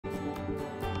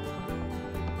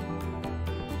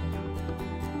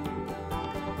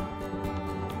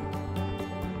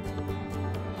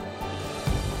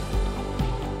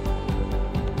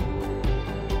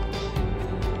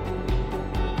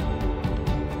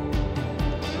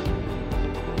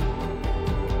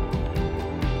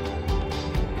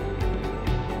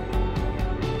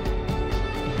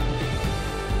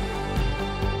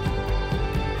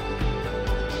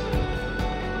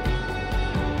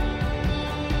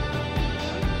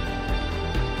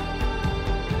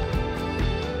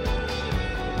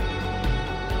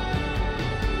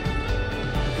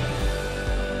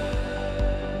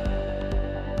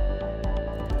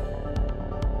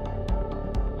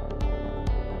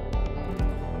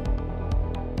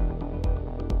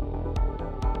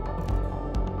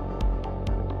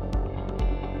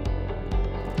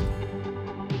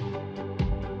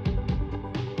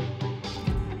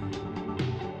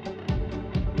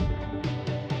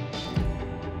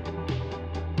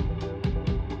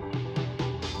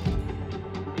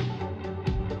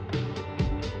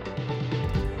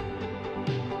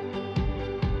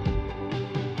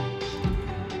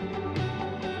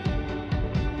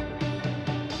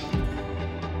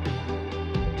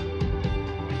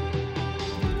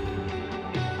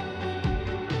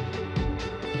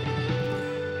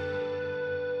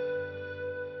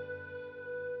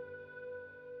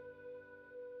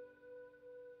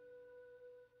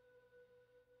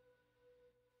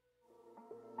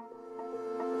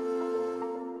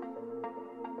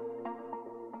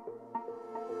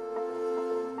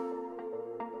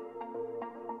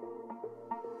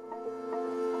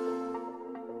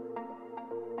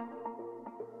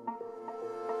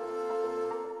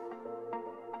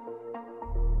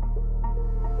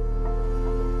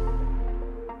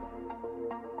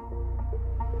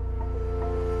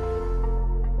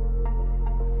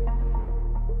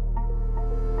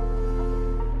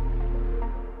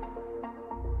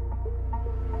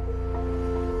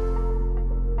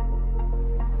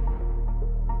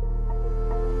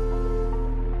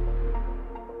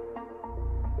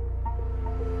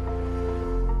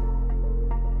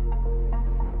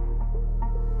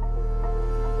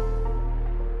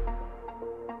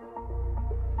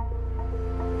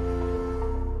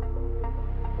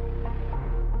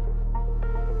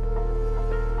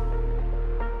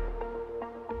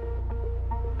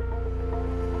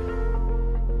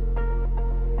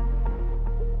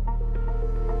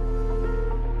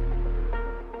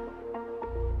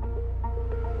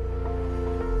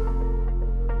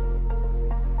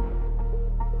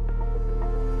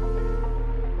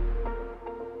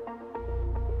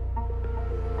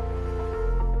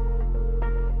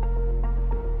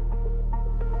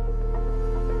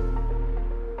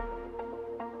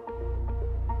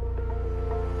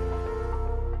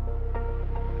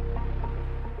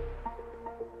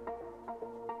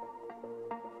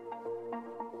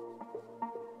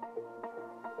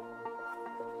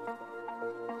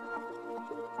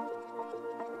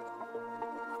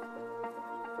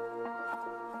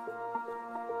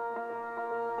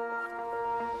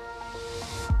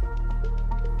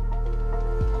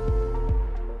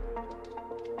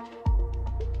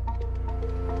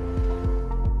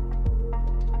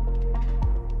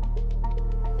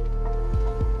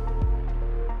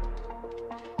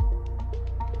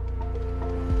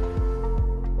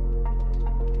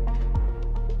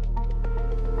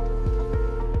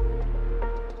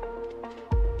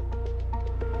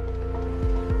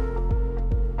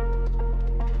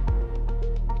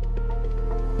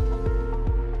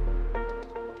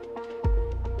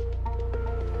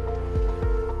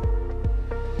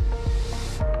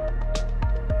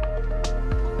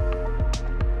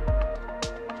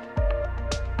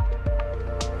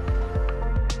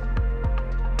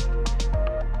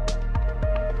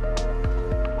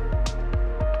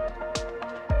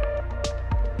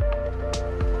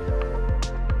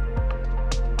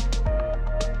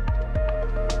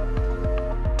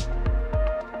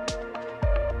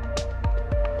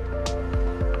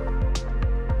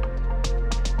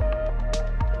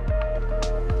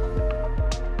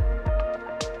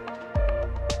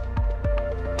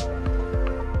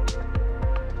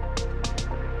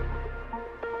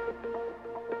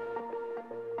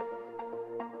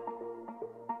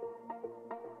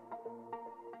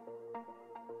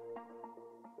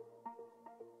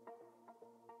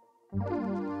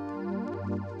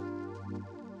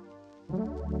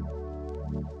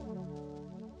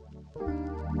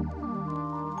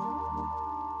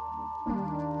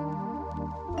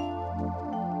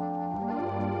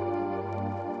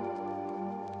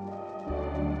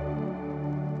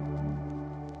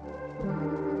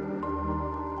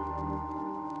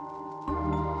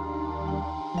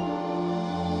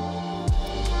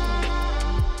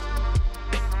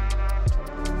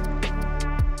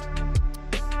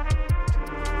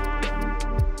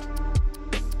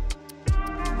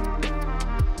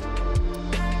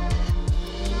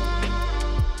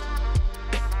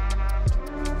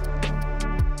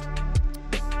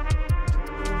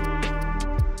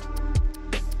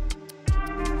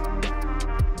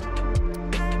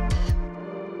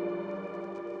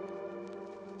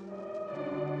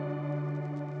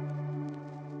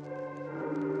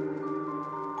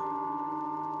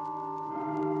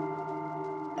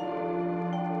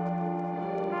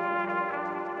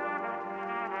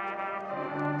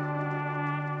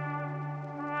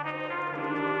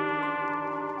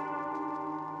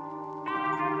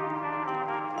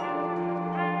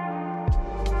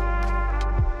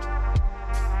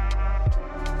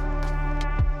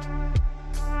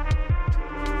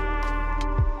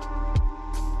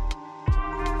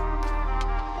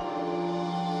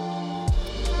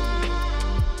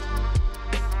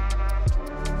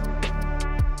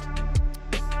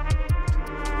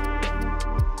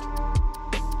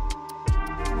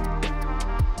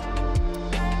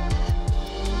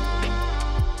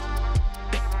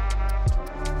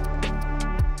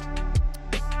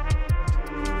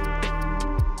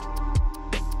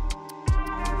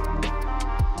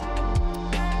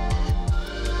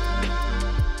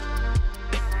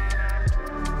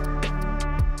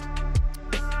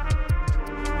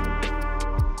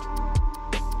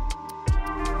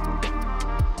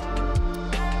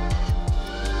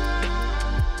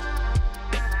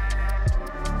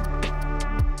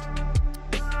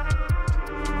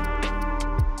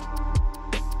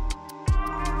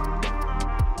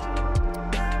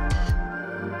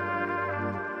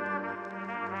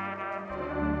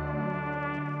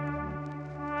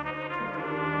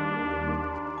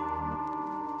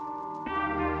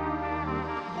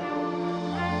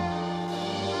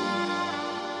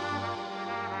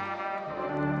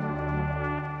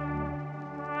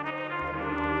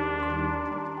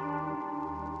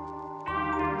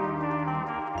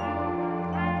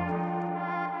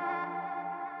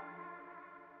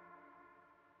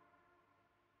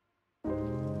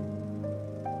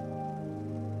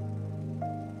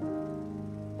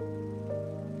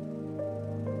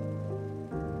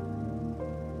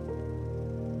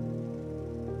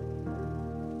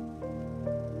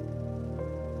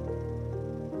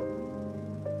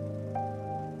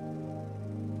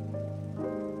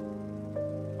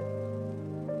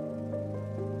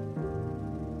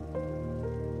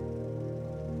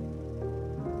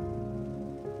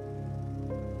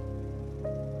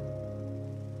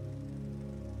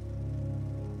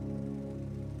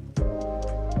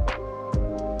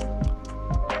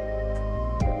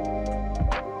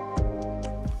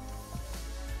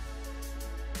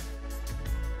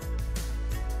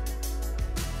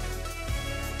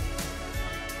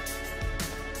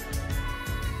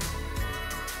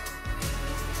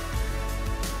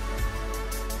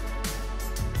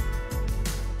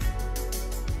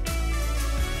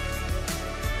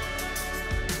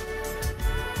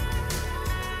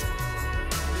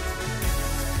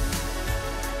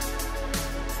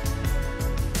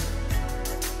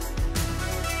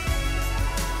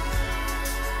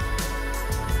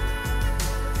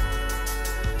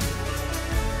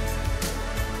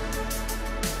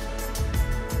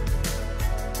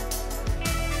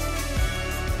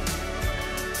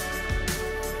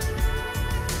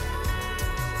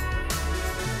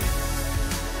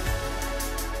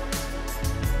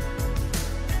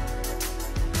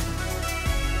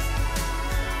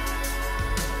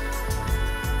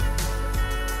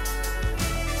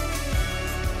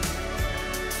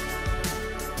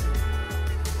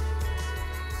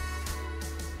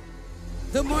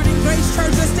Good morning, Grace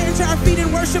Church. Let's stand to our feet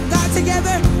and worship God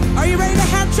together. Are you ready to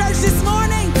have church this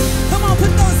morning? Come on, put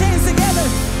those hands together.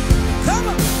 Come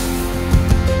on.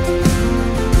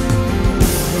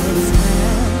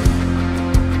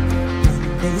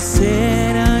 And they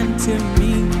said unto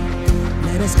me,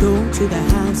 let us go to the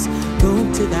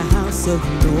house of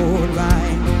the Lord,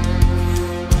 right?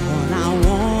 All I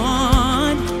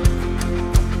want,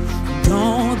 and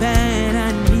all that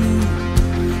I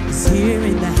need is here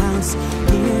in the house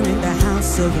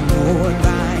of the Lord,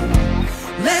 right?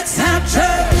 Let's have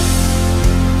church.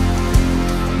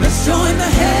 Let's join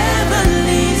the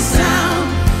heavenly sound.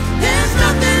 There's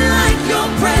nothing like your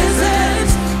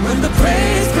presence when the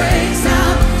praise breaks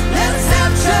out. Let's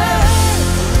have church.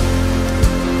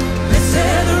 Let's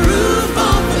tear the roof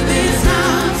off of this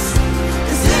house,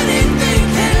 'cause anything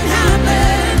can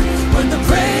happen when the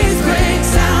praise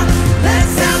breaks out.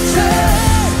 Let's have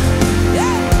church.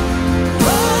 Yeah.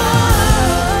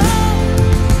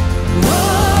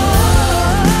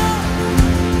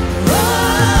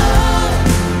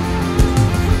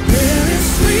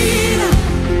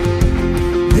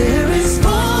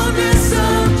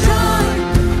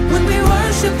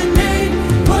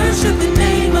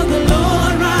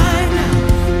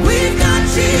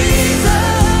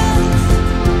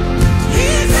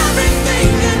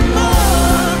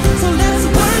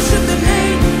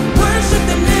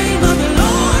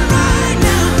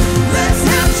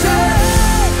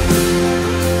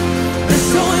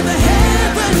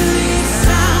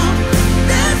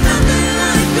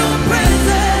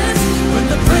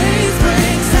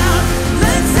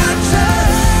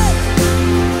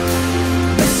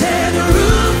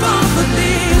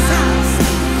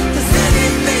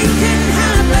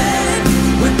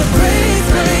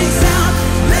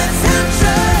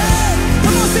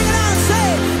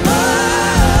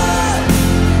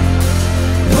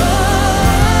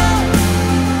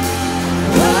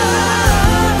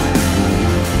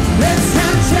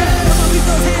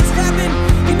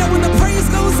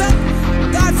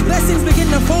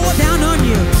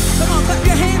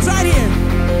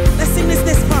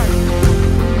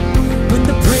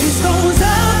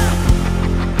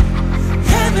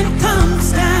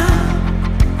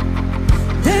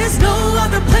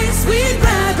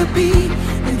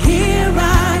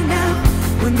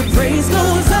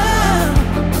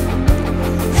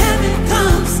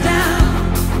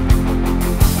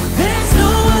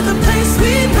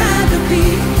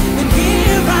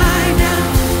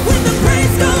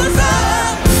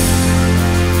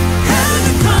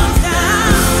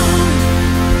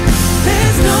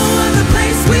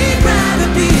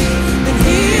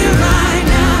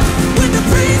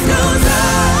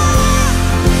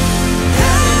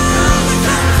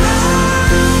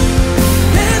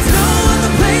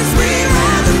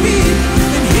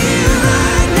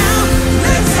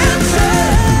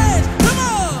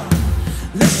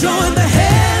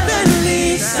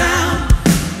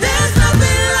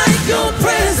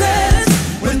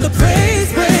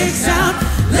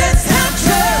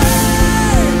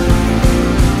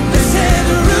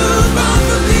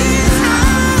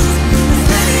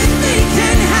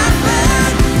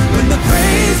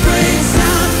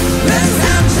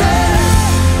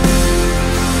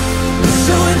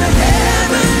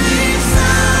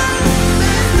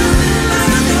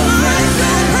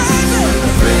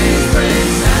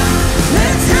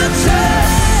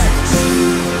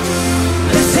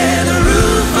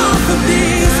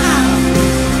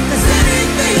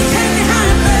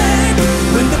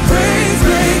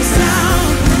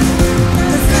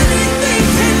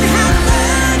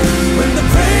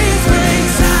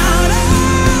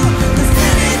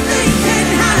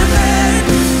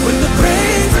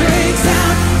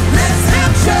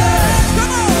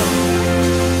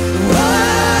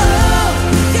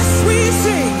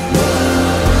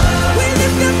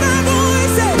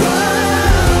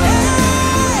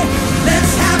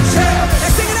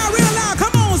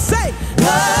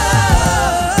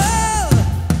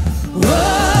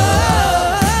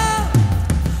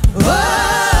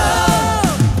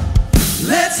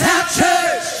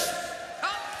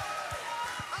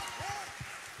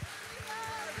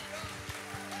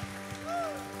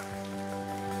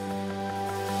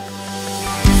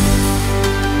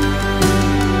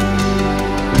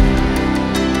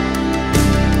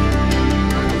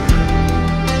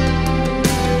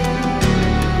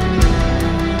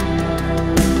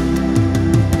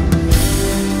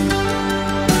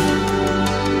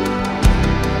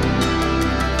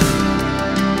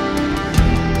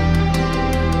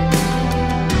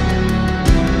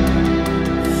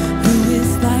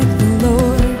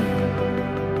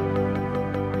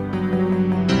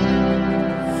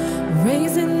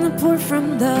 raising the poor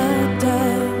from the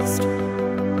dust,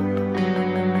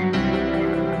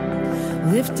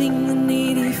 lifting the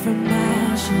needy from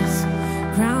ashes,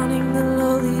 crowning the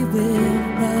lowly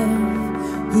with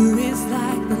love. Who is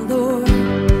like the Lord?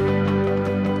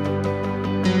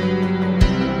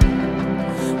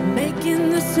 Making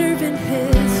the servant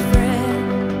his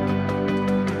friend,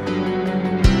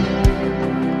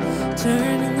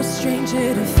 turning the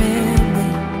stranger to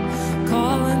family,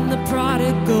 calling the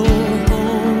prodigal home.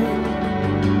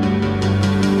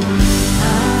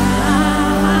 Hallelujah.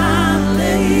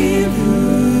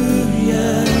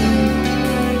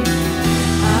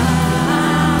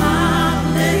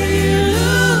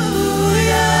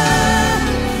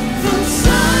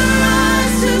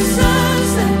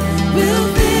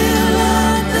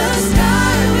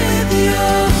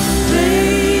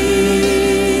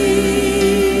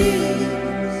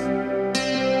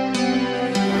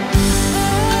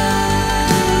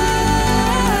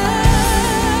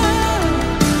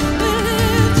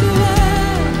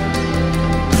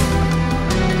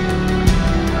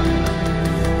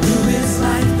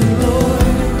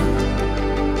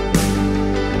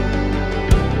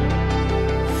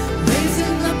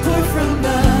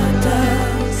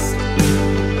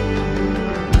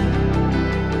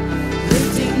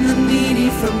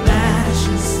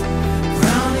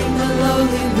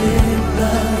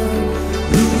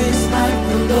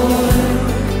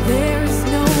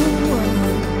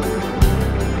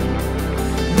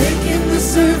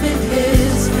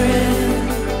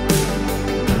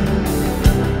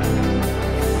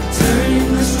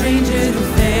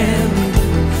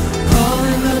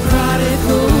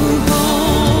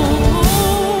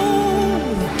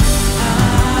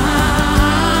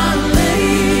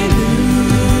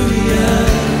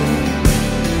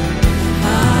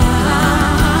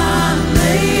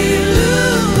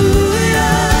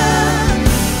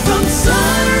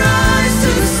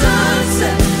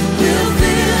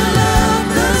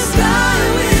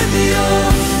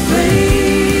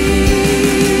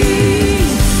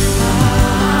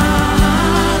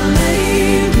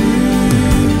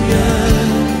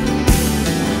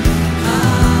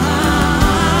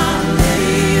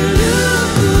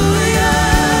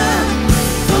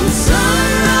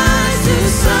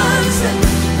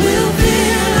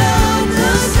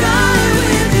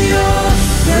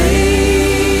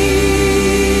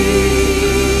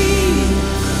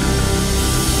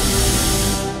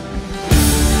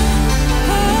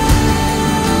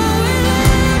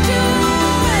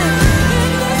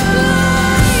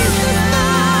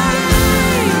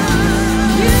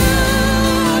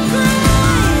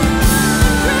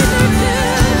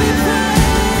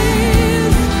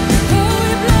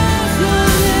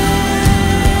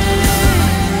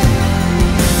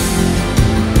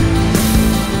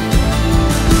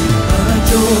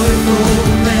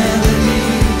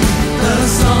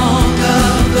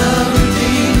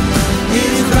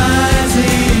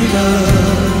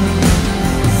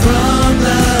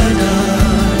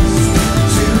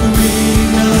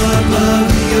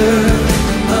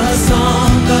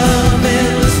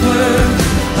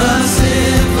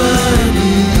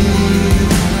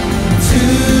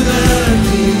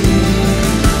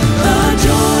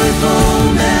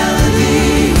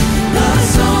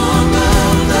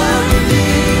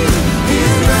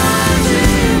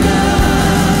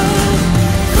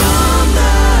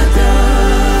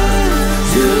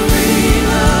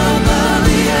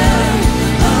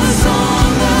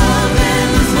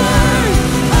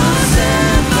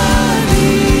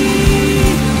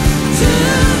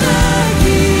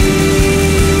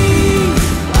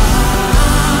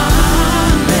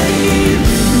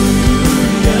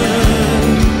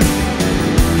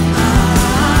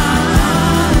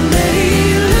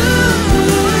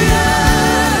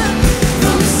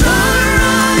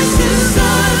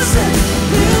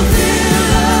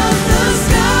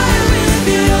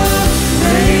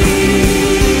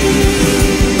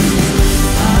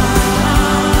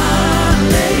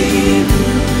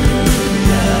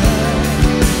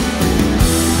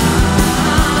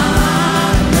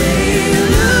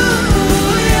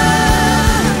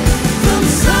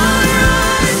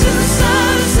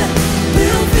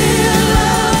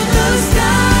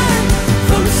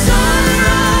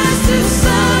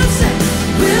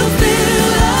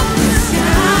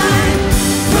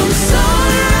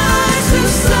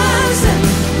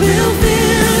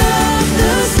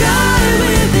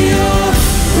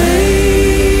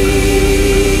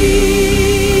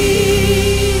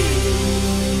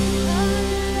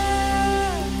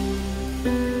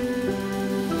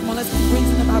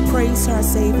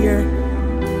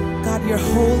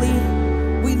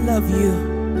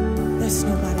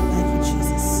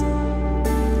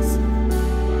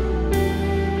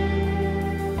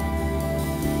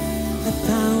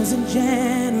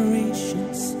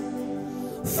 generations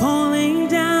falling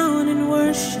down in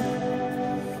worship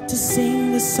to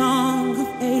sing the song of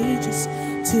ages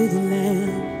to the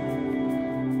Lamb.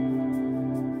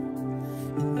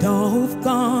 And all who've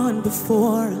gone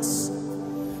before us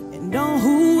and all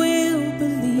who will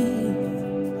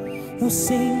believe will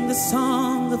sing the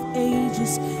song of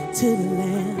ages to the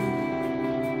Lamb.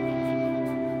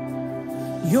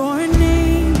 Your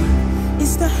name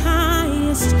is the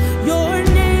highest, your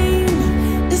name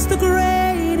is the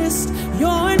greatest,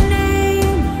 your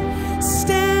name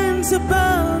stands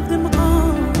above them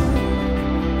all.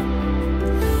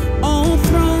 All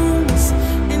thrones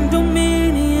and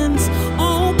dominions,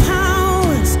 all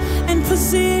powers and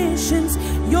positions,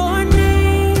 your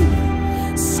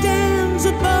name stands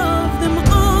above them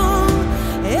all.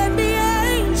 And the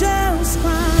angels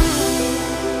cry,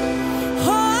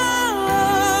 holy,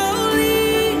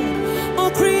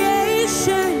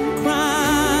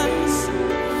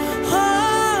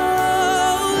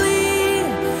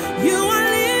 you are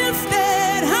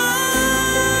lifted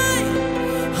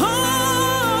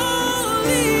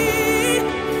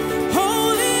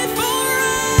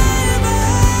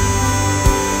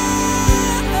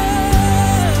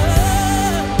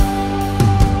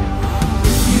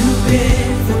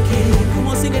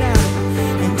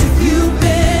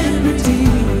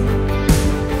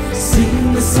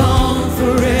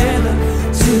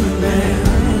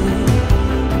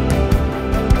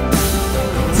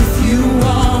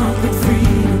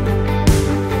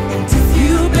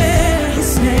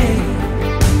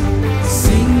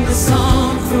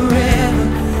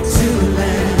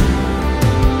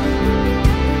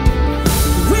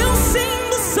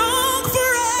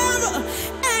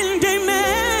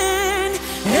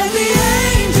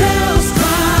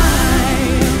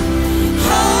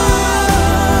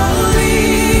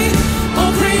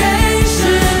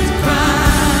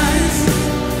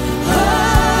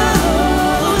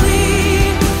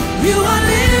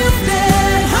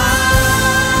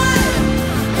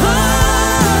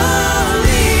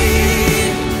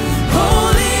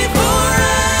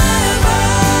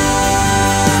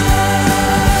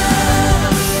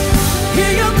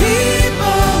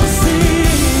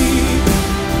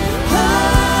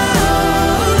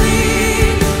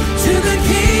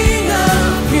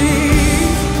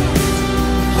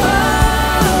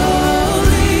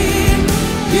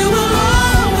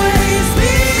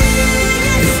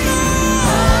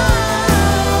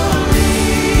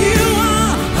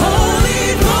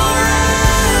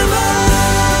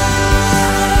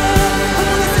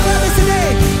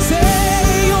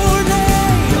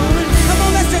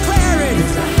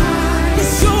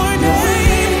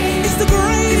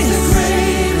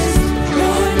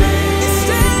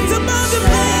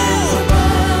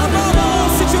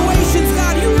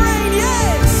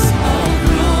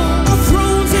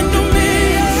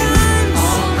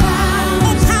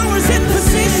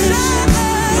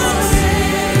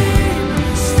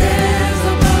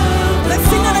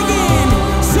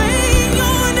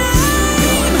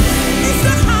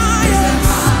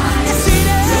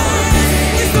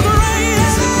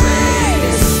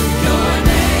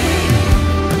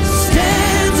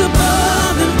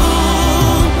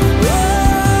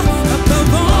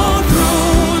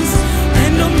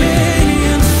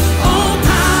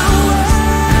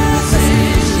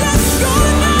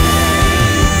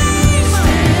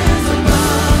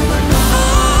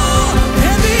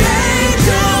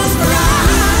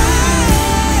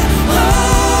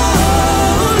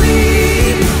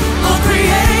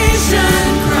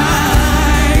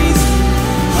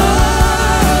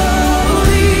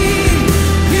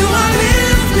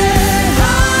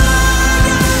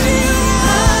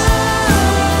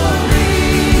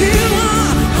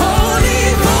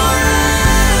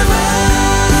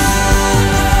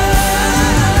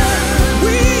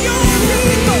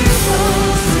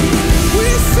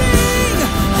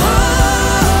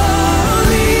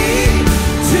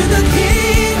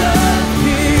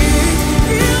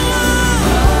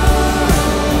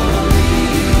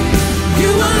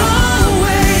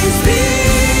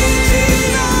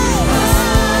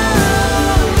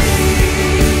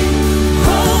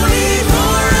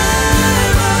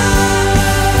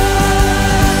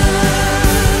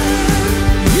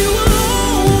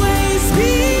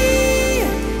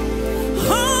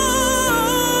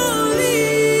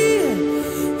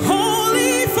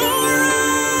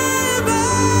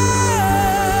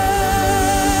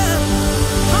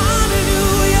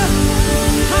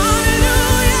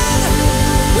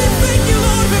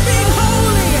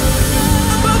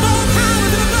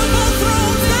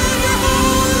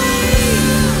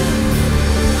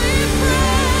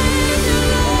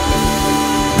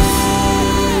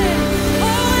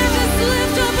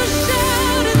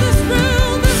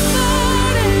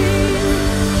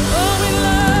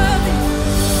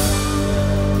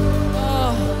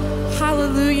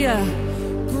Hallelujah.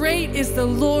 Great is the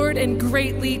Lord and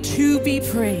greatly to be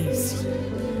praised.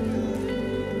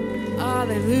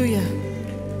 Hallelujah.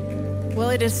 Well,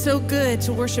 it is so good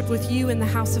to worship with you in the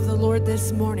house of the Lord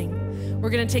this morning. We're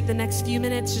going to take the next few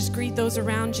minutes, just greet those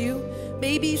around you.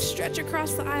 Maybe stretch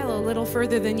across the aisle a little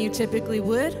further than you typically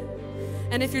would.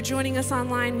 And if you're joining us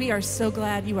online, we are so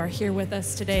glad you are here with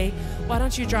us today. Why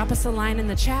don't you drop us a line in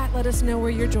the chat? Let us know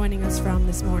where you're joining us from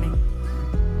this morning.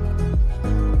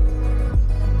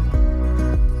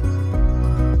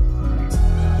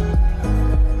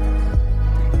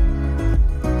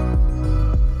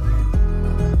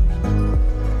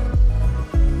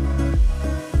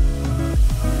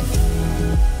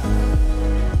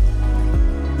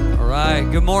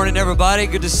 Good morning, everybody.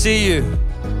 Good to see you.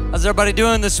 How's everybody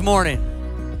doing this morning?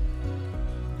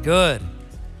 Good.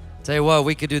 Tell you what,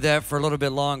 we could do that for a little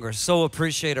bit longer. So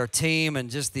appreciate our team and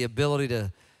just the ability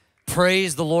to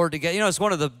praise the Lord together. You know, it's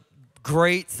one of the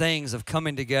great things of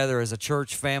coming together as a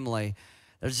church family.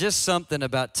 There's just something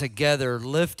about together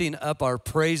lifting up our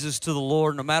praises to the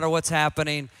Lord no matter what's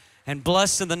happening and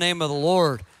blessing the name of the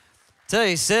Lord. I tell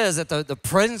you, he says that the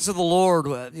presence of the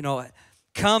Lord,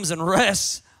 comes and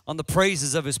rests on the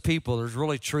praises of his people. There's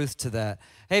really truth to that.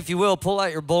 Hey, if you will, pull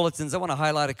out your bulletins. I want to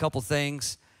highlight a couple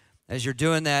things as you're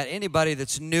doing that. Anybody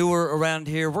that's newer around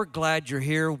here, we're glad you're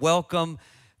here. Welcome.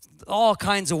 All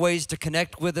kinds of ways to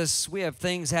connect with us. We have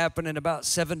things happening about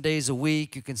 7 days a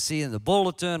week. You can see in the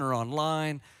bulletin or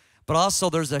online. But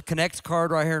also there's a Connect card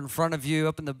right here in front of you,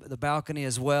 up in the balcony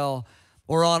as well,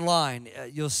 or online.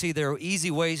 You'll see there are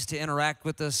easy ways to interact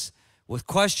with us, with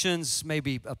questions,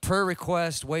 maybe a prayer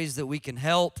request, ways that we can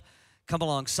help, come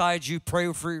alongside you,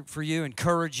 pray for you,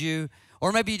 encourage you.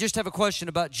 Or maybe you just have a question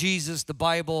about Jesus, the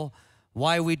Bible,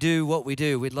 why we do what we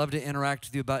do. We'd love to interact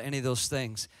with you about any of those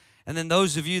things. And then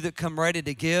those of you that come ready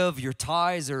to give your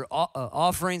tithes or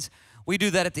offerings, we do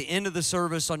that at the end of the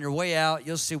service. On your way out,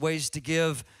 you'll see ways to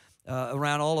give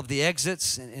around all of the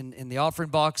exits in the offering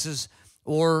boxes.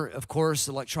 Or, of course,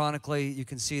 electronically, you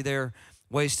can see there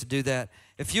ways to do that.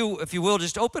 If you will,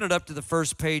 just open it up to the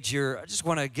first page here. I just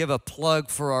want to give a plug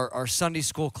for our Sunday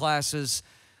school classes.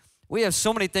 We have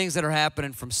so many things that are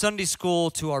happening, from Sunday school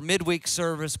to our midweek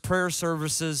service, prayer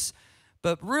services.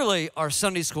 But really, our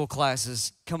Sunday school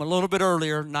classes come a little bit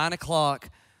earlier, 9 o'clock,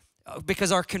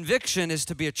 because our conviction is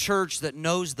to be a church that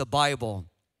knows the Bible.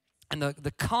 And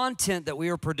the content that we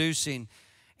are producing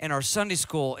in our Sunday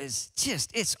school is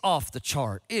it's off the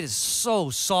chart. It is so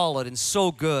solid and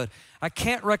so good. I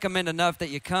can't recommend enough that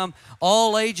you come.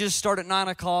 All ages start at 9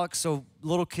 o'clock, so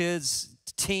little kids,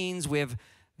 teens, we have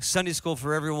Sunday school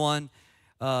for everyone.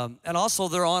 And also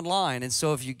they're online, and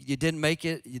so if you didn't make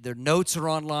it, their notes are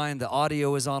online, the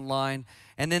audio is online.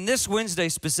 And then this Wednesday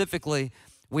specifically,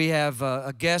 we have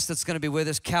a guest that's going to be with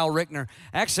us, Cal Rickner.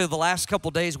 Actually, the last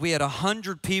couple days, we had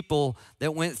 100 people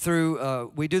that went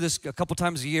through, we do this a couple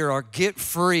times a year, our Get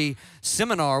Free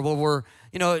seminar, where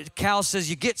Cal says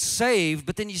you get saved,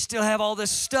 but then you still have all this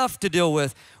stuff to deal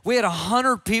with. We had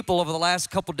 100 people over the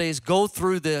last couple days go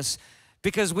through this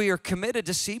because we are committed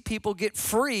to see people get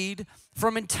freed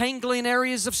from entangling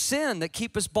areas of sin that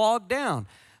keep us bogged down.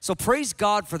 So praise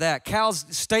God for that. Cal's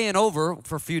staying over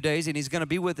for a few days, and he's going to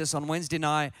be with us on Wednesday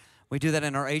night. We do that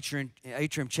in our atrium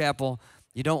chapel.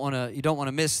 You don't want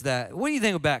to miss that. What do you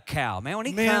think about Cal, man? When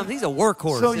he comes, he's a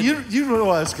workhorse. So you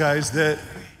realize, guys, that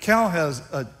Cal has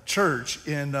a church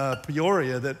in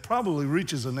Peoria that probably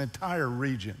reaches an entire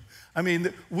region. I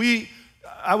mean,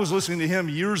 I was listening to him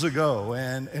years ago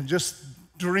and just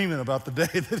dreaming about the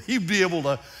day that he'd be able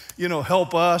to,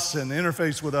 help us and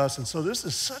interface with us. And so this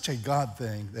is such a God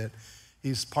thing that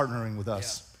he's partnering with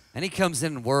us. Yeah. And he comes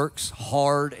in and works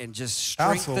hard and just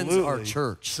strengthens our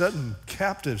church. Setting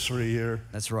captives free here.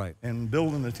 That's right. And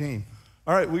building the team.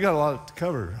 All right, we got a lot to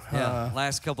cover. Yeah,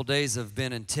 last couple days have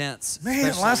been intense.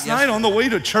 Man, last night on the way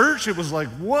to church, it was like,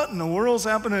 what in the world's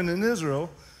happening in Israel?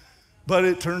 But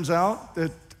it turns out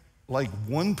that like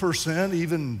 1%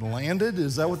 even landed.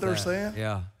 Is that what they're saying?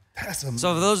 Yeah. That's amazing.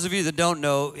 So for those of you that don't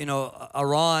know,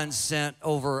 Iran sent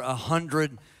over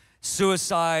 100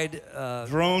 suicide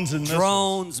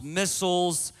drones,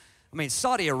 missiles. I mean,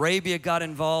 Saudi Arabia got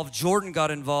involved, Jordan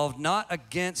got involved, not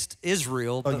against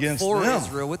Israel, but for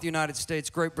Israel, with the United States,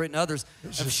 Great Britain, others,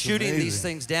 of shooting these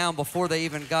things down before they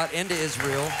even got into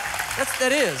Israel. That's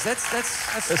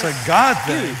a God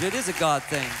thing. Huge. It is a God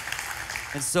thing.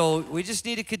 And so we just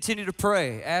need to continue to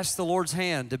pray, ask the Lord's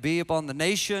hand to be upon the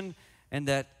nation, and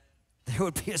that there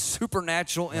would be a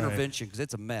supernatural intervention, because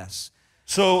it's a mess.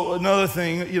 So another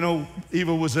thing,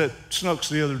 Eva was at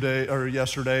Snooks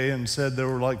yesterday and said there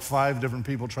were like 5 different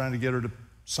people trying to get her to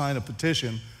sign a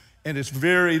petition. and it's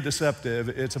very deceptive.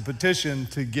 It's a petition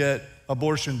to get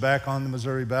abortion back on the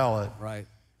Missouri ballot. Right.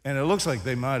 And it looks like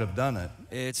they might have done it.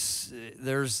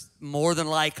 There's more than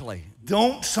likely.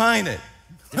 Don't sign it.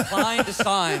 Decline to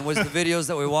sign was the videos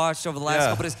that we watched over the last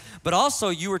couple days. But also,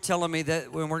 you were telling me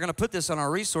that when we're going to put this on our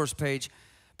resource page,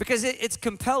 because it's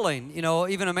compelling. You know,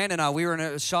 even Amanda and I, we were in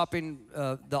a shopping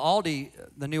the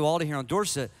new Aldi here on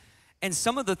Dorset, and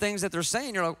some of the things that they're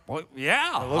saying, you're like, well,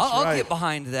 yeah, I'll get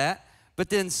behind that. But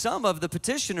then some of the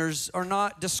petitioners are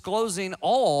not disclosing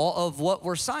all of what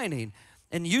we're signing.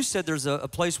 And you said there's a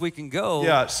place we can go.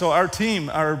 Yeah, so our team,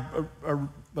 our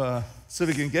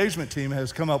civic engagement team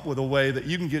has come up with a way that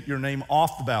you can get your name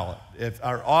off the ballot,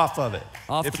 off of it.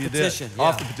 Off the petition. Yeah.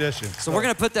 Off the petition. So we're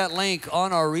going to put that link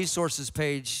on our resources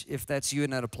page. If that's you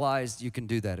and that applies, you can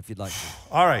do that if you'd like to.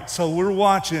 All right, so we're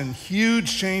watching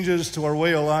huge changes to our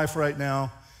way of life right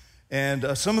now.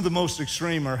 And some of the most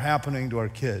extreme are happening to our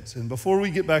kids. And before we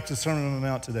get back to the Sermon on the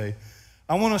Mount today,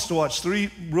 I want us to watch 3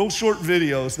 real short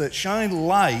videos that shine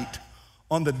light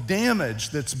on the damage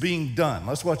that's being done.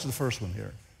 Let's watch the first one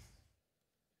here.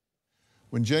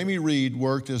 When Jamie Reed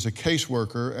worked as a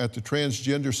caseworker at the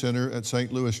Transgender Center at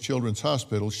St. Louis Children's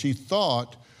Hospital, she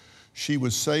thought she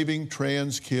was saving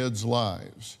trans kids'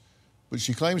 lives. But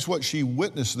she claims what she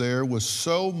witnessed there was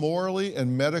so morally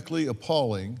and medically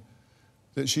appalling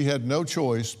that she had no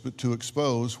choice but to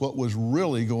expose what was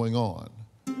really going on.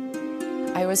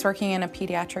 I was working in a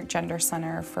pediatric gender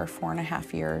center for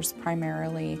 4.5 years,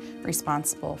 primarily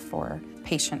responsible for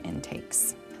patient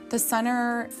intakes. The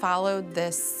center followed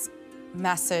this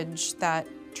message that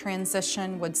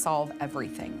transition would solve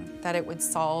everything, that it would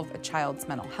solve a child's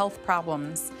mental health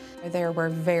problems. There were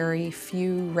very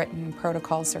few written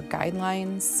protocols or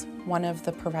guidelines. One of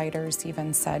the providers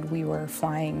even said we were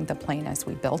flying the plane as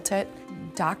we built it.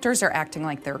 Doctors are acting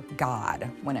like they're God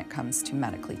when it comes to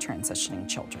medically transitioning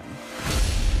children.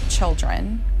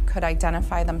 Children could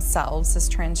identify themselves as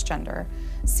transgender,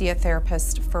 see a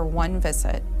therapist for 1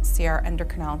 visit, see our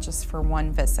endocrinologist for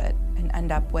 1 visit, and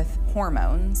end up with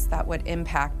hormones that would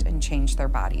impact and change their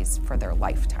bodies for their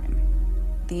lifetime.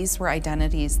 These were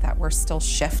identities that were still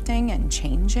shifting and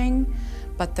changing,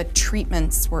 but the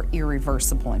treatments were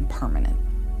irreversible and permanent.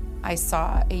 I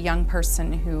saw a young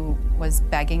person who was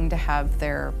begging to have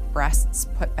their breasts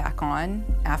put back on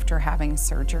after having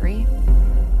surgery.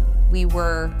 We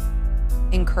were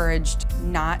encouraged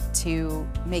not to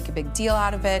make a big deal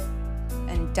out of it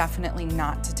and definitely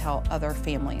not to tell other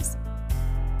families.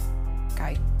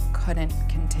 I couldn't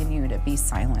continue to be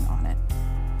silent on it.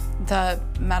 The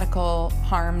medical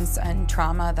harms and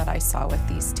trauma that I saw with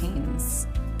these teens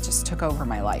just took over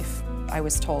my life. I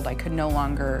was told I could no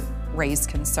longer raise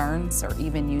concerns or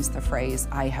even use the phrase,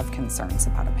 I have concerns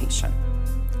about a patient.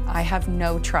 I have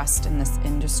no trust in this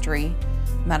industry,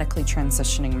 medically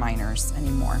transitioning minors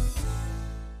anymore.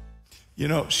 You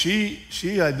know, she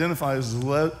identifies as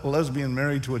a lesbian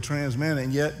married to a trans man,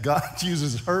 and yet God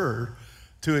uses her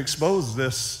to expose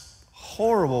this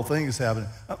horrible thing that's happening.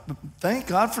 Thank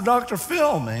God for Dr.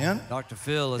 Phil, man. Dr.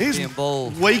 Phil is being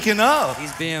bold. Waking up.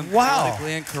 He's being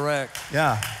politically incorrect.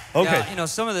 Yeah. Okay. Now, you know,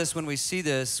 some of this, when we see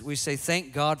this, we say,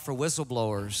 thank God for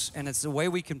whistleblowers. And it's the way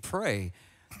we can pray,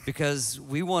 because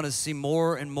we want to see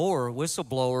more and more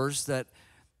whistleblowers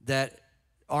that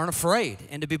aren't afraid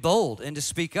and to be bold and to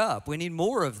speak up. We need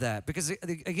more of that, because,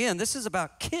 again, this is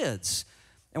about kids.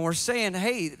 And we're saying,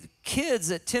 hey, kids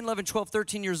at 10, 11, 12,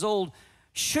 13 years old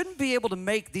shouldn't be able to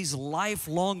make these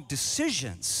lifelong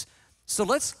decisions. So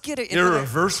let's get it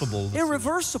irreversible.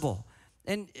 Irreversible.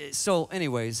 And so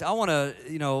anyways, I want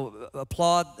to,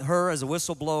 applaud her as a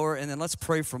whistleblower, and then let's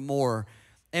pray for more.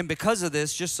 And because of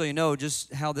this, just so you know,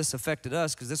 just how this affected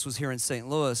us, because this was here in St.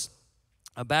 Louis,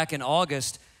 back in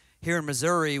August, here in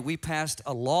Missouri, we passed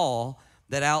a law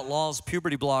that outlaws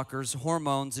puberty blockers,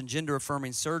 hormones, and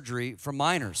gender-affirming surgery for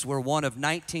minors. We're one of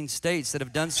 19 states that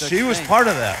have done such a thing. She was part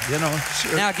of that,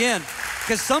 Sure. Now again,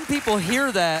 because some people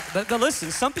hear that, but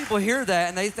listen, some people hear that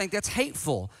and they think that's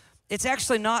hateful. It's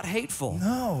actually not hateful.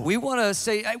 No. We want to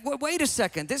say, hey, wait a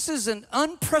second. This is an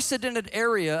unprecedented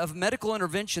area of medical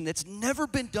intervention that's never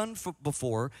been done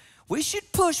before. We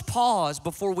should push pause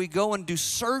before we go and do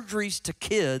surgeries to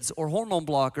kids or hormone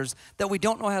blockers that we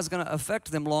don't know how is going to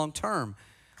affect them long term.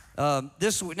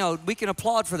 We can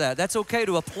applaud for that. That's okay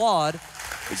to applaud.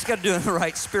 We just got to do it in the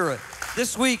right spirit.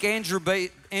 This week, Andrew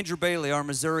Bailey, our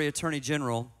Missouri Attorney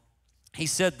General, he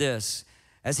said this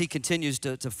as he continues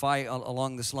to fight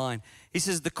along this line. He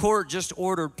says, the court just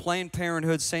ordered Planned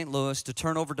Parenthood St. Louis to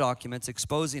turn over documents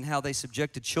exposing how they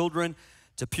subjected children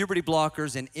to puberty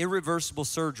blockers and irreversible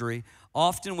surgery,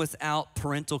 often without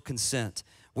parental consent.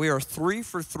 We are 3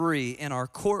 for 3 in our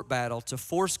court battle to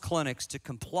force clinics to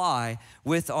comply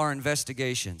with our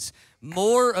investigations.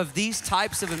 More of these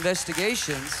types of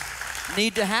investigations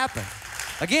need to happen.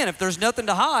 Again, if there's nothing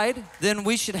to hide, then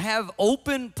we should have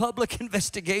open public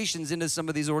investigations into some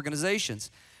of these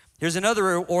organizations. Here's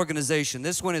another organization.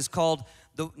 This one is called,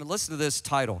 listen to this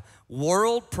title,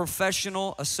 World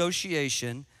Professional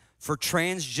Association for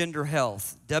Transgender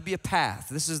Health, WPATH.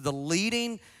 This is the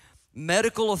leading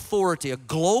medical authority, a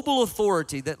global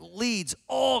authority that leads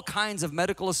all kinds of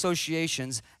medical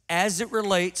associations as it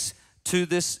relates to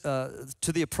this,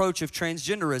 to the approach of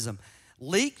transgenderism.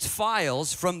 Leaked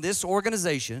files from this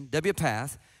organization,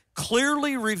 WPATH,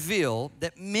 clearly reveal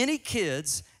that many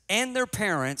kids and their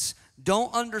parents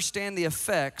don't understand the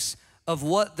effects of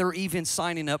what they're even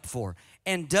signing up for.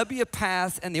 And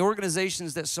WPATH and the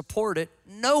organizations that support it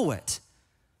know it.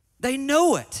 They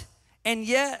know it. And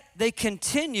yet they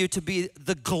continue to be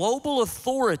the global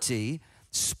authority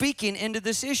speaking into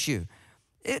this issue.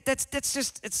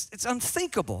 It's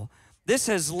unthinkable. This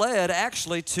has led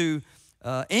actually to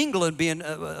England being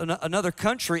another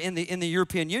country in the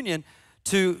European Union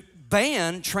to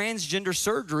ban transgender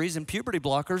surgeries and puberty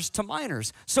blockers to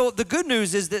minors. So the good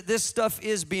news is that this stuff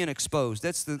is being exposed.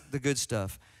 That's the good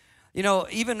stuff. You know,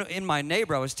 even in my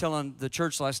neighbor, I was telling the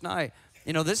church last night,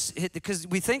 you know, because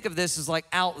we think of this as like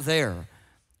out there.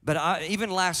 But even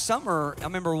last summer, I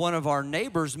remember one of our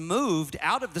neighbors moved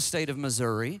out of the state of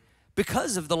Missouri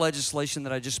because of the legislation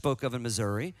that I just spoke of in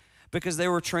Missouri, because they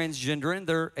were transgendering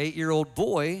their 8-year-old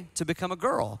boy to become a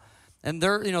girl. And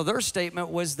their statement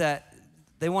was that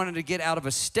they wanted to get out of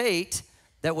a state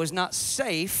that was not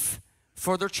safe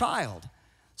for their child.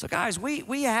 So guys,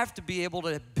 we have to be able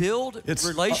to build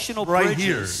relational right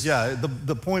bridges. Here. Yeah,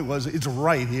 the point was it's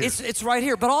right here. It's right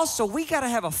here. But also we got to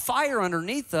have a fire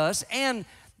underneath us, and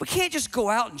we can't just go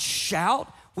out and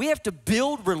shout. We have to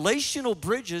build relational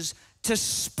bridges to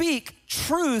speak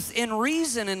truth in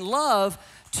reason and love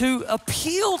to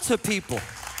appeal to people,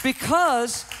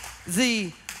 because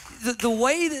the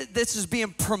way that this is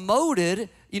being promoted,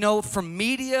 you know, from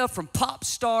media, from pop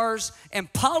stars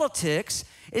and politics,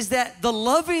 is that the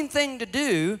loving thing to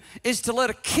do is to let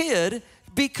a kid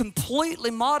be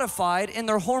completely modified in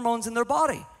their hormones in their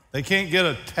body. They can't get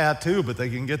a tattoo, but they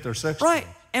can get their sex right.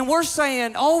 And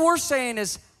all we're saying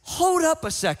is, hold up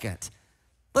a second.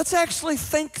 Let's actually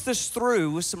think this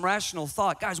through with some rational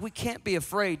thought. Guys, we can't be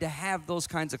afraid to have those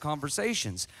kinds of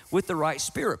conversations with the right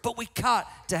spirit, but we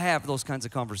got to have those kinds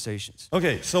of conversations.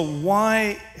 Okay, so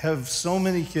why have so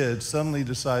many kids suddenly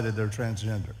decided they're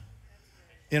transgender?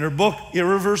 In her book,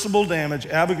 Irreversible Damage,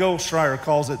 Abigail Shrier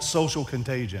calls it social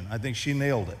contagion. I think she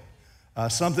nailed it.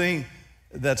 Something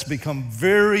that's become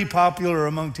very popular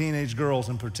among teenage girls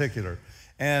in particular.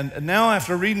 And now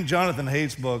after reading Jonathan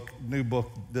Haidt's new book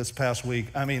this past week,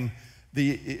 I mean,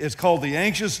 it's called The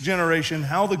Anxious Generation,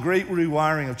 How the Great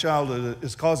Rewiring of Childhood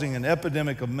is Causing an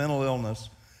Epidemic of Mental Illness.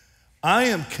 I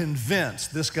am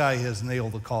convinced this guy has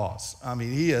nailed the cause. I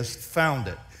mean, he has found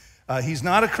it. He's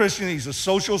not a Christian, he's a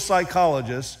social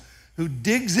psychologist who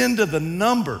digs into the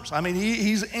numbers. I mean,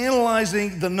 he's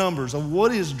analyzing the numbers of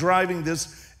what is driving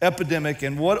this epidemic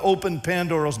and what opened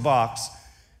Pandora's box.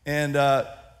 And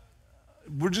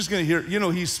we're just going to hear, you know,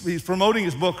 he's promoting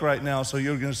his book right now, so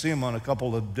you're going to see him on a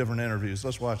couple of different interviews.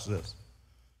 Let's watch this.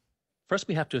 First,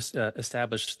 we have to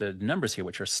establish the numbers here,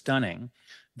 which are stunning.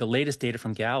 The latest data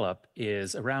from Gallup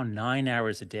is around 9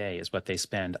 hours a day is what they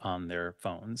spend on their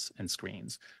phones and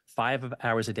screens. 5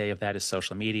 hours a day of that is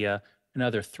social media.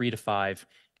 Another 3 to 5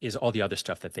 is all the other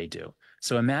stuff that they do.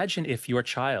 So imagine if your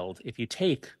child, if you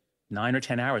take 9 or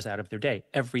 10 hours out of their day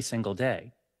every single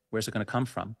day, where's it going to come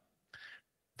from?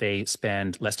 They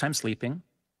spend less time sleeping,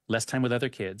 less time with other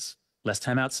kids, less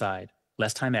time outside,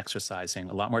 less time exercising,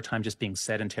 a lot more time just being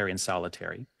sedentary and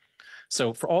solitary.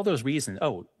 So for all those reasons,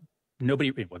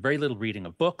 very little reading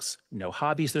of books, no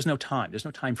hobbies, there's no time. There's no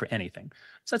time for anything.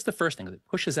 So that's the first thing. It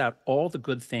pushes out all the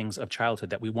good things of childhood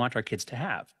that we want our kids to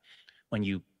have. When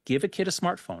you give a kid a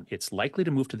smartphone, it's likely to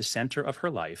move to the center of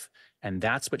her life, and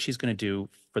that's what she's going to do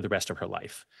for the rest of her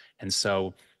life. And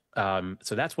so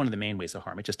that's one of the main ways of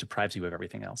harm. It just deprives you of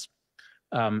everything else.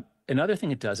 Another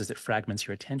thing it does is it fragments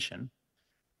your attention.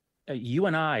 You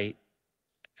and I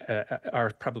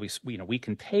are probably, we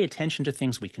can pay attention to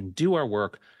things, we can do our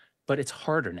work, but it's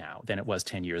harder now than it was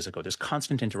 10 years ago. There's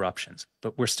constant interruptions,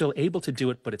 but we're still able to do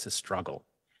it, but it's a struggle.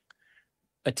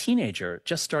 A teenager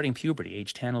just starting puberty,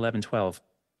 age 10, 11, 12,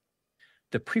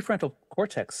 the prefrontal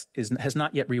cortex has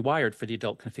not yet rewired for the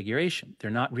adult configuration. They're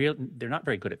not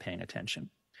very good at paying attention.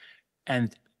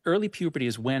 And early puberty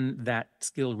is when that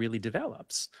skill really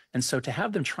develops. And so to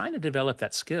have them trying to develop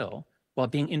that skill while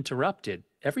being interrupted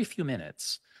every few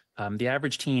minutes. The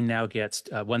average teen now gets,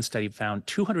 one study found,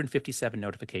 257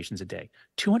 notifications a day,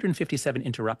 257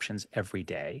 interruptions every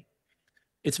day.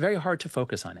 It's very hard to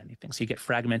focus on anything. So you get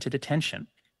fragmented attention,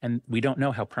 and we don't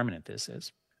know how permanent this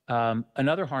is.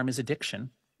 Another harm is addiction.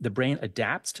 The brain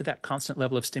adapts to that constant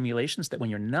level of stimulation so that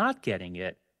when you're not getting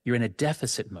it, you're in a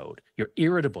deficit mode. You're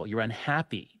irritable, you're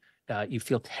unhappy, you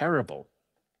feel terrible.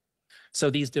 So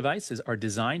these devices are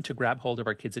designed to grab hold of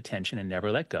our kids' attention and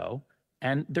never let go,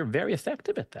 and they're very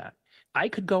effective at that. I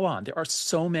could go on. There are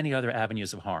so many other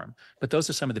avenues of harm, but those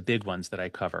are some of the big ones that I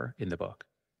cover in the book.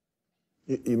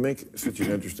 You make such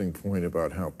an interesting point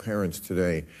about how parents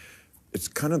today, it's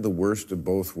kind of the worst of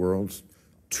both worlds.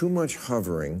 Too much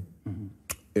hovering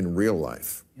in real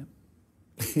life,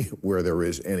 where there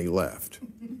is any left,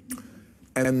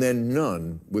 and then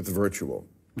none with virtual.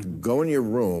 Go in your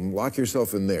room, lock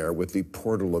yourself in there with the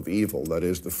portal of evil that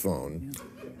is the phone.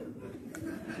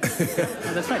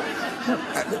 That's right. No,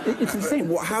 it's insane.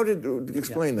 Well, how did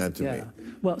explain that to me?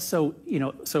 Well, so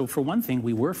so for one thing,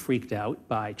 we were freaked out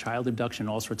by child abduction,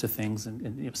 all sorts of things,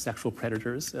 and sexual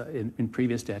predators in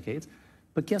previous decades.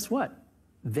 But guess what?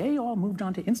 They all moved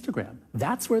on to Instagram.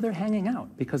 That's where they're hanging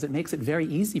out because it makes it very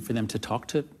easy for them to talk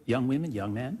to young women,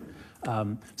 young men.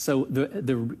 So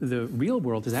the real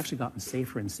world has actually gotten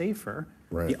safer and safer.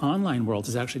 Right. The online world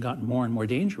has actually gotten more and more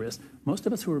dangerous. Most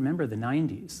of us who remember the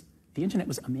 90s, the internet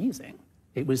was amazing.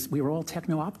 We were all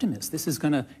techno-optimists. This is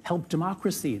going to help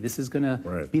democracy. This is going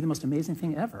to be the most amazing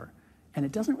thing ever. And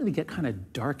it doesn't really get kind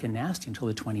of dark and nasty until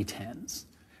the 2010s.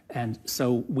 And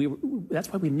so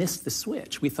that's why we missed the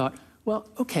switch. We thought, well,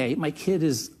 okay, my kid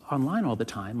is online all the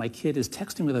time. My kid is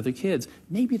texting with other kids.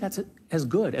 Maybe that's as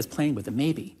good as playing with them,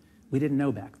 maybe. We didn't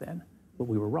know back then, but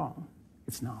we were wrong.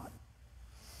 It's not.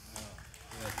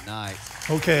 Good night.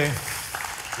 Okay.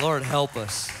 Lord, help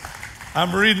us.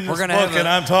 I'm reading this book and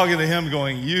I'm talking to him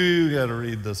going, you got to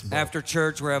read this book. After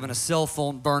church, we're having a cell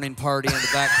phone burning party in the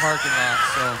back parking lot.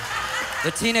 So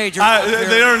the teenagers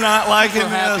they are not liking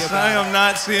this. I am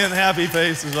not seeing happy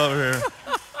faces over here.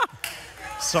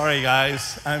 Sorry,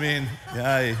 guys. I mean,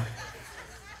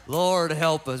 Lord,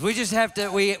 help us. We just have to,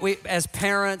 we as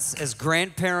parents, as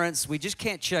grandparents, we just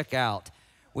can't check out.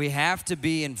 We have to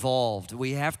be involved.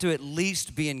 We have to at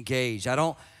least be engaged. I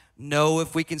don't know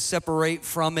if we can separate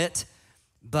from it,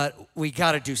 but we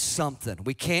got to do something.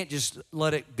 We can't just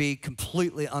let it be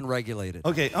completely unregulated.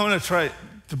 Okay, I'm going to try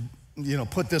to,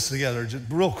 put this together just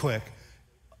real quick.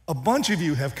 A bunch of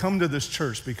you have come to this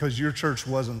church because your church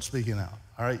wasn't speaking out.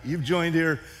 All right, you've joined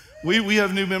here. We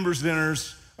have new members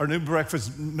dinners, our new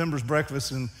members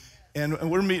breakfast, and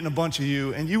we're meeting a bunch of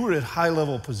you, and you were at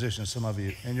high-level positions, some of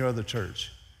you, in your other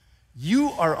church.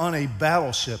 You are on a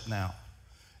battleship now.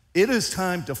 It is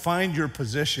time to find your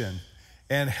position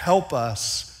and help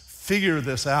us figure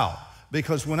this out.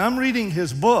 Because when I'm reading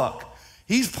his book,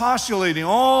 he's postulating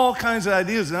all kinds of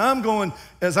ideas, and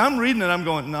as I'm reading it, I'm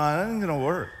going, no, that ain't gonna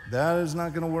work. That is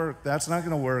not gonna work. That's not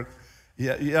gonna work.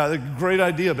 Yeah, great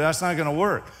idea, but that's not gonna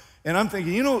work. And I'm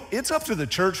thinking, it's up to the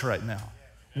church right now.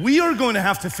 We are going to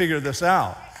have to figure this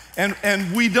out.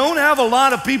 And we don't have a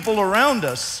lot of people around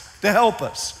us to help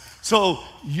us. So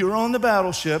you're on the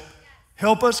battleship.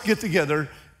 Help us get together,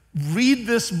 read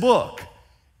this book,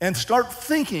 and start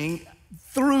thinking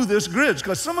through this grid.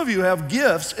 Because some of you have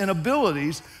gifts and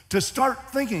abilities to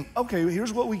start thinking, okay,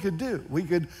 here's what we could do. We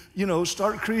could,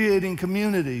 start creating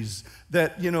communities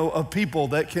that, of people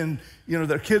that can,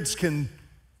 their kids can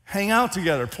hang out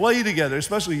together, play together,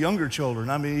 especially younger children.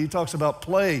 I mean, he talks about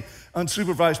play,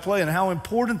 unsupervised play, and how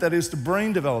important that is to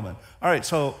brain development. All right,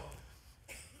 so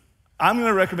I'm going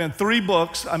to recommend 3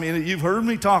 books. I mean, you've heard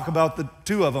me talk about the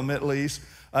 2 of them at least.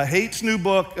 Hate's new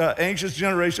book, Anxious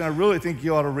Generation. I really think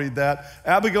you ought to read that.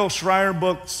 Abigail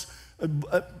Schreier's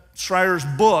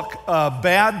book,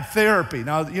 Bad Therapy.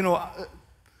 Now,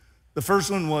 the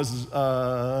first one was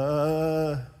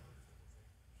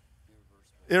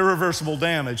Irreversible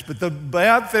Damage, but the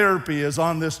Bad Therapy is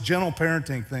on this gentle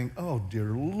parenting thing. Oh,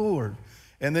 dear Lord.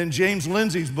 And then James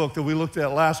Lindsay's book that we looked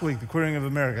at last week, The Queering of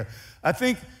America. I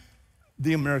think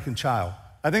The American Child.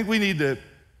 I think we need to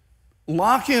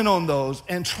lock in on those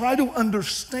and try to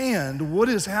understand what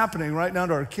is happening right now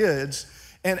to our kids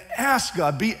and ask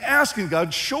God, be asking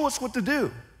God, show us what to do.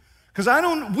 Because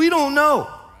we don't know.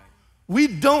 We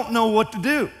don't know what to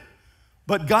do.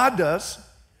 But God does.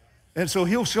 And so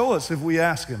he'll show us if we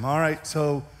ask him. All right,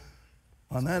 so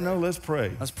on that note, let's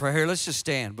pray. Let's pray here. Let's just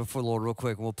stand before the Lord real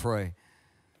quick and we'll pray.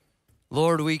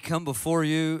 Lord, we come before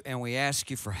you and we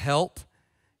ask you for help.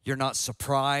 You're not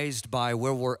surprised by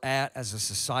where we're at as a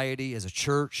society, as a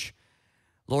church.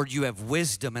 Lord, you have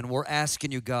wisdom, and we're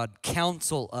asking you, God,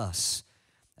 counsel us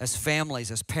as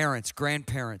families, as parents,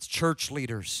 grandparents, church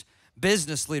leaders,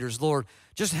 business leaders, Lord,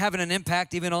 just having an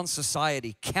impact even on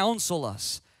society. Counsel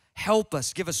us, help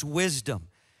us, give us wisdom.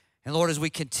 And Lord, as we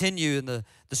continue in the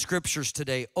scriptures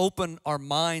today, open our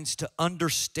minds to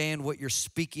understand what you're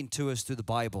speaking to us through the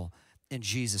Bible. In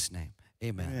Jesus' name,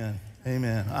 amen. Amen.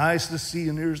 Amen. Eyes to see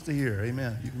and ears to hear.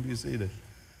 Amen. You can be seated.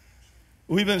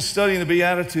 We've been studying the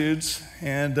Beatitudes,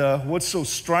 and what's so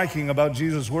striking about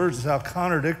Jesus' words is how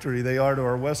contradictory they are to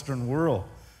our Western world.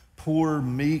 Poor,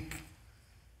 meek,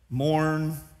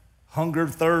 mourn, hunger,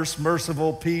 thirst,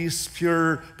 merciful, peace,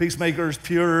 pure, peacemakers,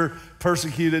 pure,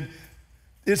 persecuted.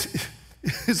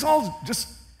 It's all just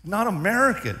not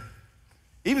American.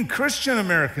 Even Christian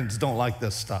Americans don't like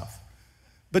this stuff.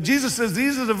 But Jesus says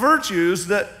these are the virtues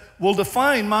that will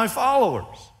define my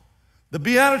followers. The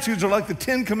Beatitudes are like the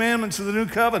 10 Commandments of the New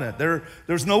Covenant.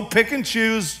 There's no pick and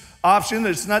choose option.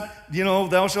 It's not,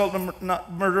 thou shalt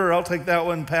not murder, I'll take that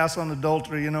one, pass on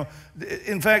adultery,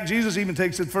 In fact, Jesus even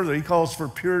takes it further. He calls for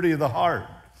purity of the heart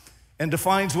and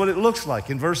defines what it looks like.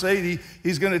 In verse 80,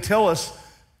 he's going to tell us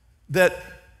that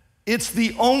it's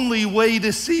the only way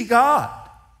to see God,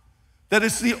 that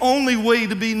it's the only way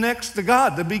to be next to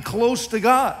God, to be close to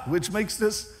God, which makes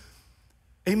this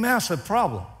a massive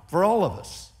problem for all of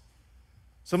us.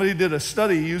 Somebody did a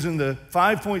study using the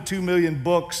 5.2 million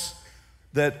books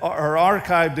that are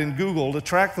archived in Google to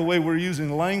track the way we're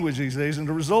using language these days, and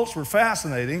the results were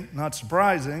fascinating, not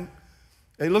surprising.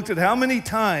 They looked at how many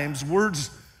times words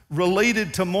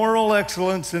related to moral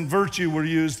excellence and virtue were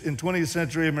used in 20th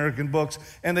century American books,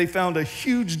 and they found a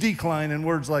huge decline in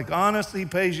words like honesty,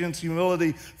 patience,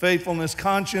 humility, faithfulness,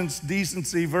 conscience,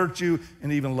 decency, virtue,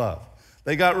 and even love.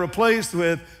 They got replaced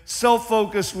with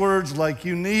self-focused words like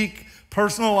unique,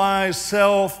 personalized,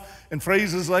 self, and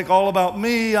phrases like all about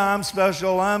me, I'm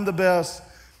special, I'm the best.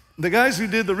 The guys who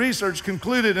did the research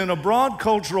concluded in a broad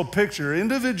cultural picture,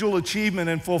 individual achievement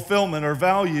and fulfillment are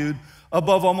valued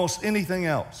above almost anything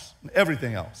else,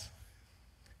 everything else.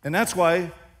 And that's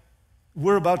why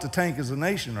we're about to tank as a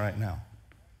nation right now.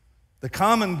 The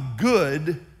common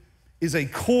good is a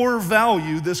core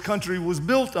value this country was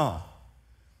built on.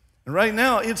 And right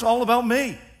now, it's all about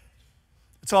me.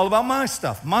 It's all about my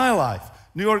stuff, my life.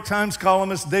 New York Times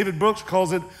columnist David Brooks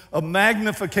calls it a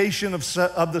magnification of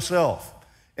the self,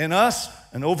 and us,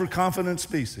 an overconfident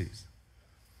species.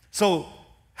 So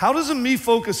how does a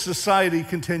me-focused society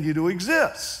continue to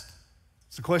exist?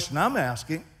 It's the question I'm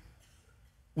asking.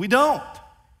 We don't.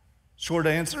 Short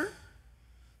answer,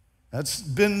 that's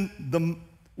been the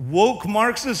woke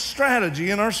Marxist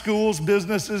strategy in our schools,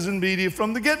 businesses, and media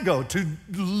from the get-go, to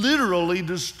literally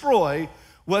destroy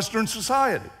Western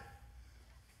society.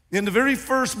 In the very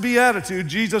first beatitude,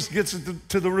 Jesus gets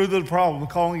to the root of the problem,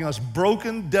 calling us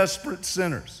broken, desperate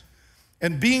sinners.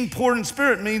 And being poor in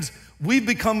spirit means we've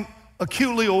become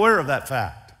acutely aware of that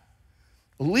fact,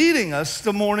 leading us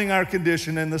to mourning our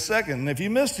condition in the second. And if you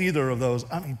missed either of those,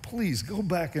 please go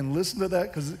back and listen to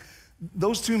that, because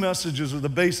those two messages are the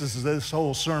basis of this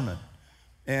whole sermon.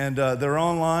 And they're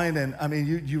online, and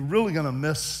you're really going to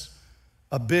miss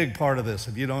a big part of this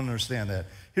if you don't understand that.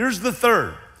 Here's the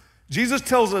third. Jesus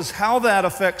tells us how that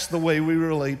affects the way we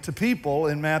relate to people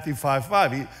in Matthew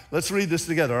 5:5. Let's read this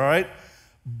together, all right?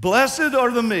 Blessed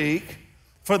are the meek,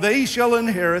 for they shall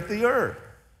inherit the earth.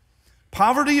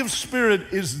 Poverty of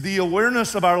spirit is the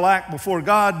awareness of our lack before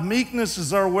God. Meekness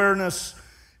is the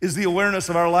awareness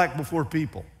of our lack before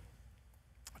people.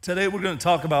 Today we're going to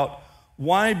talk about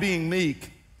why being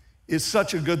meek is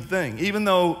such a good thing. Even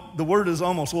though the word has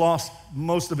almost lost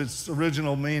most of its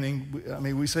original meaning.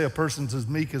 We say a person's as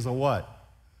meek as a what?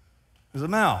 As a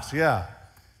mouse, yeah.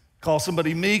 Call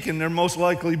somebody meek and they're most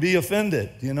likely be offended.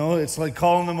 It's like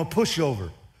calling them a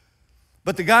pushover.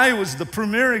 But the guy who was the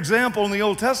premier example in the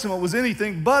Old Testament was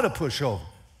anything but a pushover.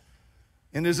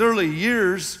 In his early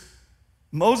years,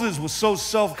 Moses was so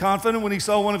self-confident when he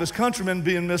saw one of his countrymen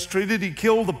being mistreated, he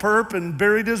killed the perp and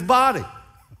buried his body.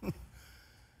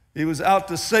 He was out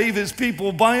to save his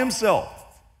people by himself.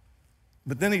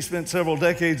 But then he spent several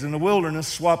decades in the wilderness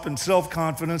swapping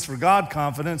self-confidence for God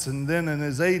confidence, and then in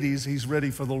his 80s, he's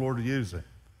ready for the Lord to use it.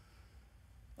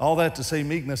 All that to say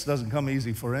meekness doesn't come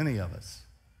easy for any of us.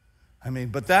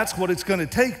 But that's what it's going to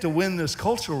take to win this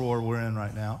culture war we're in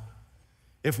right now.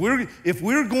 If we're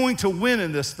going to win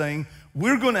in this thing,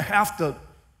 we're going to have to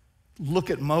look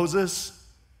at Moses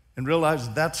and realize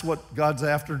that's what God's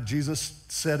after. Jesus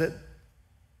said it.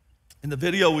 In the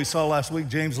video we saw last week,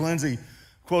 James Lindsay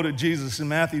quoted Jesus in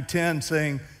Matthew 10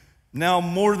 saying, now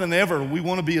more than ever, we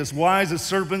want to be as wise as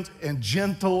serpents and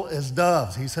gentle as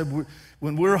doves. He said,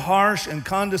 when we're harsh and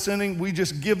condescending, we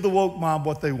just give the woke mob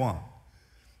what they want.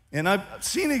 And I've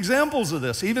seen examples of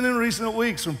this, even in recent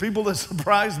weeks, from people that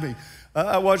surprised me.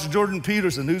 I watched Jordan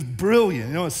Peterson, who's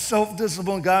brilliant, a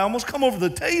self-disciplined guy, almost come over the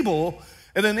table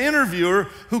at an interviewer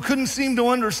who couldn't seem to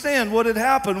understand what had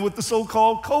happened with the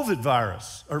so-called COVID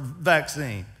virus or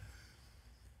vaccine.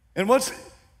 And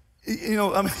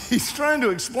he's trying to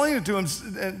explain it to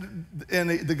him, and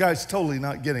the guy's totally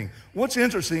not getting. What's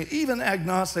interesting, even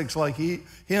agnostics like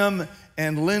him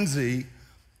and Lindsay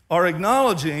are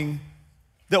acknowledging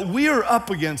that we are up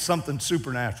against something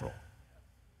supernatural.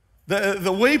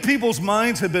 The way people's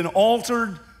minds have been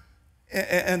altered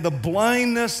and the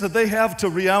blindness that they have to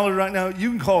reality right now, you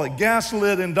can call it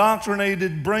gaslit,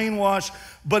 indoctrinated, brainwashed,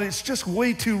 but it's just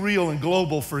way too real and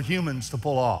global for humans to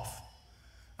pull off.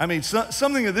 I mean,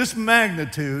 something of this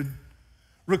magnitude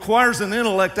requires an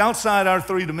intellect outside our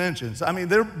three dimensions. I mean,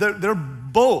 they're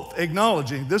both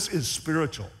acknowledging this is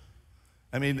spiritual.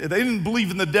 I mean, they didn't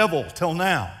believe in the devil till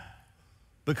now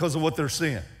because of what they're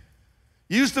seeing.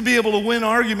 You used to be able to win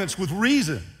arguments with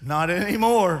reason, not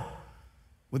anymore.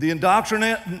 With the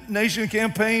indoctrination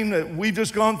campaign that we've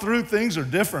just gone through, things are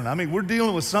different. I mean, we're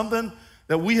dealing with something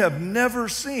that we have never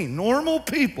seen. Normal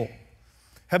people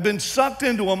have been sucked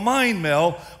into a mind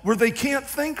meld where they can't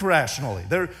think rationally.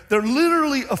 They're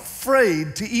literally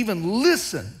afraid to even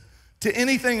listen to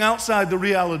anything outside the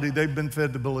reality they've been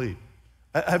fed to believe.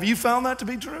 Have you found that to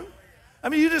be true? I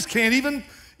mean, you just can't even,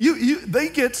 they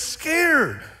get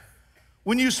scared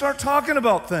when you start talking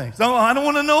about things. No, I don't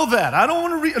want to know that. I don't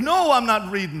want to read. No, I'm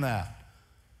not reading that.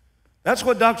 That's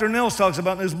what Dr. Nels talks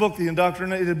about in his book, The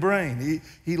Indoctrinated Brain.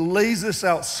 He lays this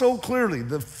out so clearly,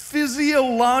 the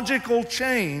physiological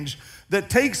change that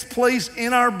takes place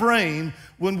in our brain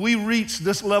when we reach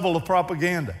this level of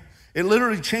propaganda. It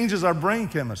literally changes our brain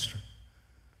chemistry.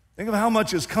 Think of how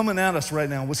much is coming at us right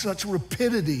now with such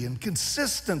rapidity and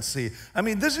consistency. I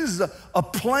mean, this is a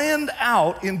planned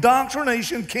out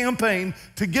indoctrination campaign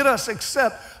to get us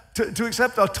to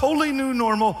accept a totally new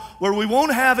normal where we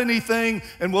won't have anything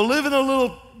and we'll live in a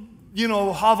little,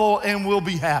 hovel and we'll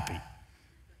be happy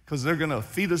because they're going to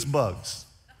feed us bugs.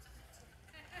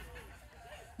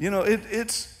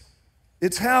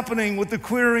 It's happening with the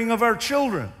queering of our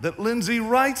children that Lindsay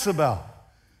writes about.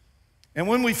 And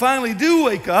when we finally do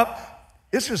wake up,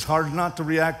 it's just hard not to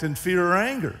react in fear or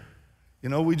anger.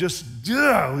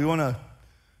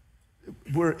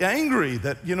 We're angry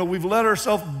that, we've let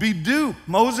ourselves be duped.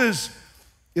 Moses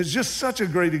is just such a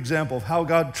great example of how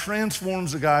God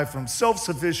transforms a guy from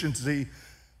self-sufficiency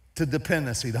to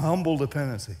dependency, to humble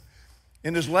dependency.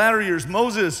 In his latter years,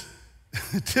 Moses,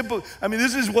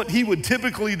 this is what he would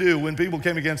typically do when people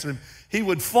came against him. He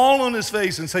would fall on his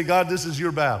face and say, God, this is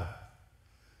your battle.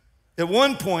 At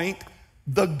one point,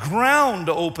 the ground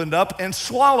opened up and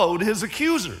swallowed his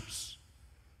accusers.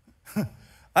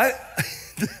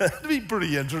 That'd be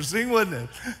pretty interesting, wouldn't it?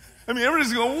 I mean,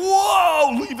 everybody's going,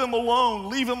 whoa, leave him alone,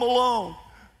 leave him alone.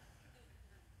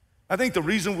 I think the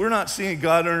reason we're not seeing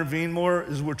God intervene more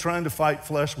is we're trying to fight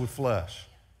flesh with flesh.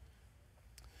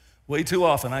 Way too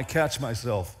often, I catch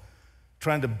myself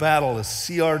trying to battle a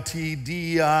CRT,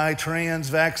 DEI, trans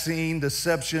vaccine,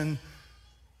 deception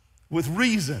with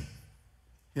reason.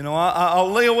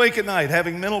 I'll lay awake at night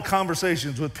having mental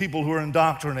conversations with people who are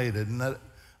indoctrinated and that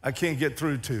I can't get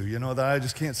through to, that I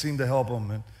just can't seem to help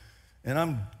them. And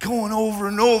I'm going over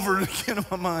and over again in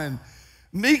my mind.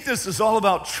 Meekness is all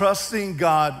about trusting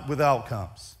God with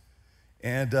outcomes.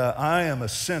 And I am a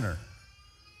sinner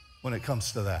when it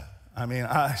comes to that. I mean,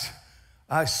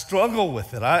 I struggle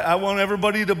with it. I want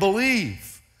everybody to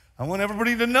believe. I want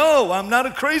everybody to know I'm not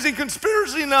a crazy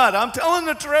conspiracy nut. I'm telling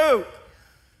the truth.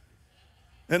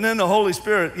 And then the Holy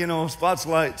Spirit,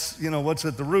 spotlights, what's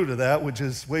at the root of that, which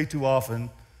is way too often,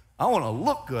 I want to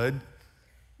look good,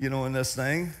 in this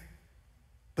thing,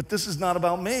 but this is not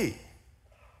about me.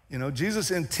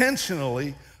 Jesus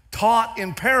intentionally taught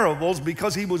in parables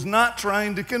because he was not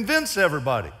trying to convince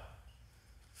everybody.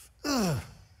 When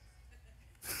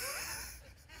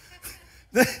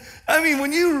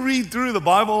you read through the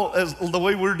Bible as the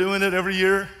way we're doing it every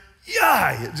year,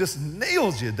 it just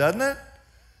nails you, doesn't it?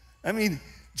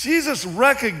 Jesus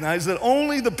recognized that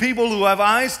only the people who have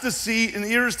eyes to see and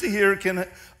ears to hear can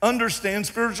understand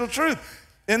spiritual truth.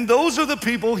 And those are the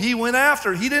people he went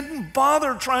after. He didn't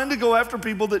bother trying to go after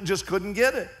people that just couldn't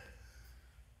get it.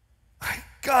 I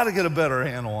got to get a better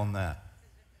handle on that.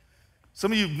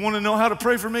 Some of you want to know how to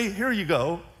pray for me? Here you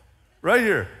go, right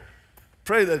here.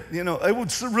 Pray that, it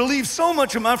would relieve so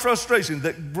much of my frustration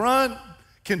that Ron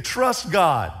can trust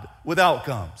God with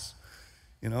outcomes,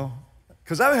 because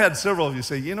Because I've had several of you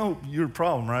say, you know, your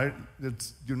problem, right?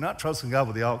 You're not trusting God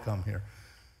with the outcome here.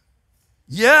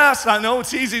 Yes, I know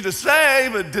it's easy to say,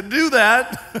 but to do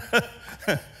that,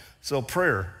 so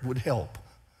prayer would help.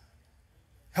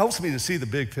 Helps me to see the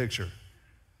big picture.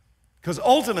 Because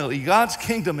ultimately, God's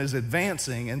kingdom is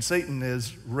advancing and Satan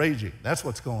is raging. That's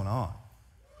what's going on.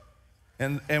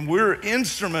 And we're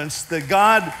instruments that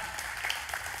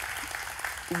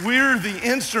we're the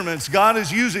instruments God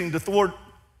is using to thwart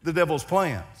the devil's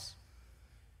plans.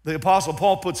 The Apostle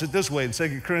Paul puts it this way in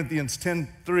 2 Corinthians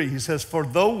 10:3. He says, for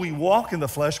though we walk in the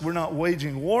flesh, we're not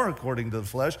waging war according to the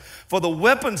flesh. For the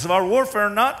weapons of our warfare are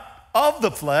not of the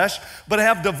flesh, but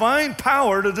have divine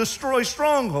power to destroy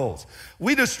strongholds.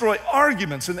 We destroy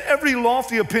arguments and every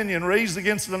lofty opinion raised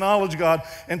against the knowledge of God,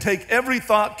 and take every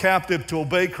thought captive to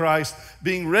obey Christ,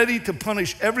 being ready to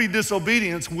punish every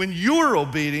disobedience when your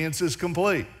obedience is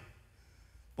complete.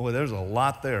 Boy, there's a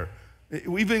lot there.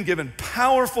 We've been given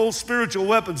powerful spiritual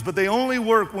weapons, but they only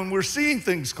work when we're seeing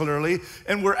things clearly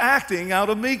and we're acting out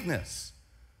of meekness.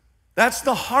 That's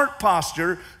the heart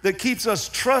posture that keeps us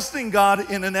trusting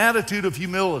God in an attitude of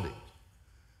humility.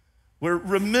 We're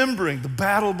remembering the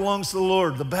battle belongs to the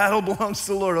Lord. The battle belongs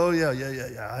to the Lord. Oh,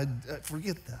 yeah. I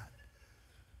forget that.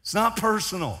 It's not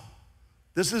personal.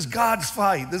 This is God's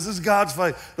fight. This is God's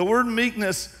fight. The word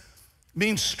meekness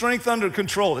means strength under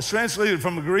control. It's translated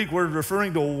from a Greek word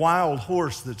referring to a wild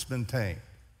horse that's been tamed.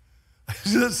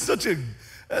 That's such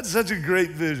a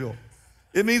great visual.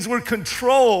 It means we're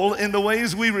controlled in the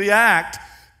ways we react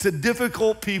to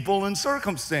difficult people and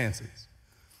circumstances.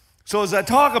 So as I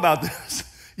talk about this,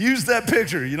 use that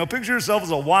picture. You know, picture yourself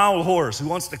as a wild horse who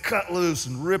wants to cut loose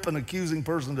and rip an accusing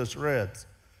person to shreds.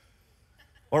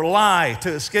 Or lie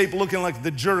to escape looking like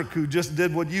the jerk who just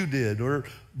did what you did. Or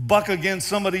buck against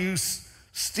somebody who's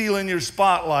stealing your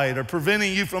spotlight or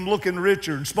preventing you from looking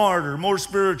richer and smarter, more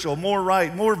spiritual, more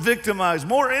right, more victimized,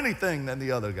 more anything than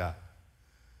the other guy.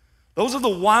 Those are the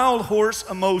wild horse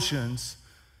emotions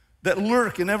that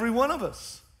lurk in every one of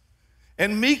us.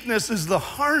 And meekness is the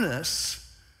harness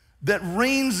that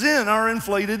reins in our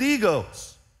inflated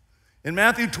egos. In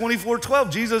Matthew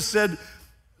 24:12, Jesus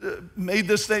made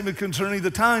this statement concerning the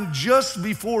time just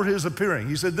before his appearing.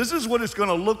 He said, this is what it's going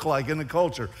to look like in the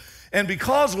culture. And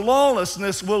because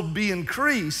lawlessness will be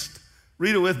increased,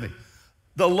 read it with me,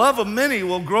 the love of many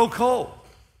will grow cold.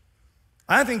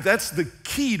 I think that's the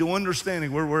key to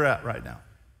understanding where we're at right now,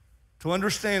 to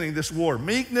understanding this war.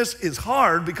 Meekness is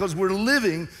hard because we're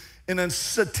living in a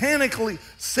satanically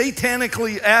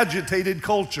agitated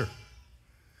culture.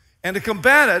 And to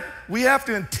combat it, we have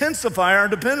to intensify our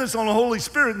dependence on the Holy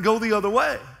Spirit and go the other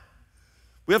way.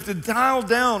 We have to dial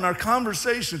down our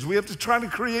conversations. We have to try to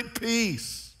create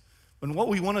peace. When what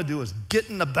we want to do is get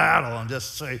in the battle and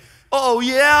just say, oh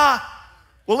yeah?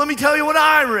 Well, let me tell you what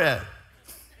I read.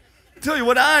 Tell you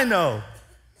what I know.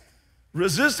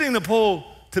 Resisting the pull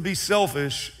to be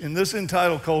selfish in this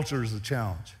entitled culture is a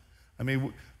challenge. I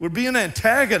mean, we're being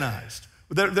antagonized.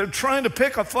 They're trying to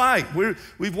pick a fight.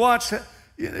 We've watched,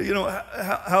 you know,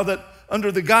 how that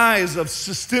under the guise of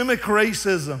systemic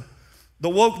racism, the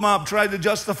woke mob tried to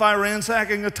justify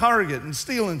ransacking a Target and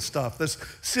stealing stuff. The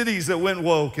cities that went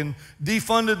woke and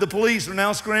defunded the police are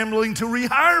now scrambling to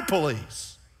rehire police.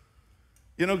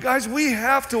 You know, guys, we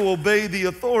have to obey the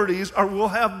authorities or we'll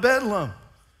have bedlam.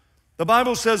 The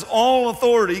Bible says all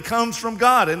authority comes from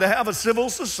God, and to have a civil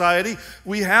society,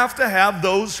 we have to have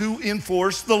those who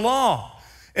enforce the law.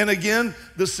 And again,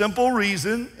 the simple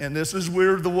reason, and this is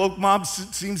where the woke mob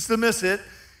seems to miss it,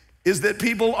 is that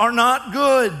people are not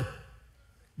good.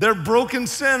 They're broken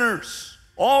sinners,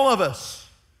 all of us.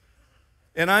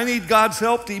 And I need God's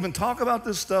help to even talk about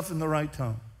this stuff in the right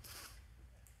tone.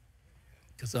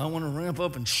 Because I want to ramp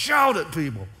up and shout at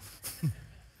people.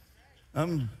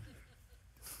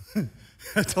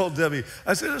 I told Debbie,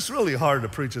 I said, it's really hard to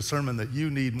preach a sermon that you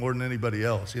need more than anybody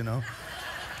else, you know.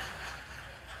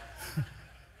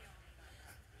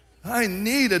 I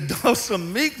need a dose of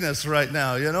meekness right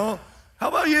now, you know. How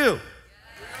about you?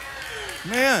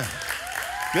 Man,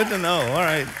 good to know. All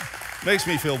right, makes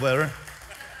me feel better.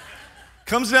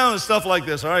 Comes down to stuff like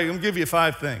this. All right, I'm going to give you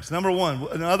 5 things. Number 1,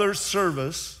 another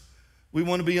service, we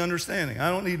want to be understanding. I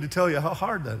don't need to tell you how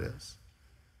hard that is.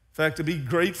 In fact, to be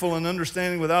grateful and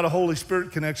understanding without a Holy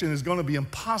Spirit connection is going to be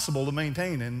impossible to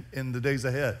maintain in the days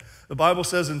ahead. The Bible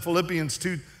says in Philippians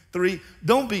 2:3,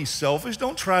 don't be selfish.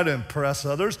 Don't try to impress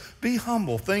others. Be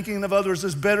humble, thinking of others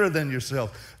as better than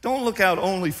yourself. Don't look out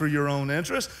only for your own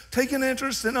interest. Take an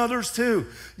interest in others too.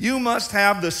 You must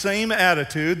have the same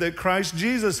attitude that Christ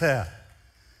Jesus had.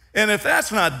 And if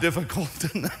that's not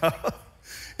difficult enough,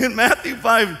 in Matthew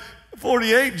 5,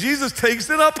 48, Jesus takes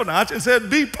it up a notch and said,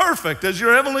 be perfect as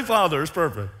your heavenly Father is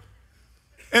perfect.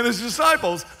 And his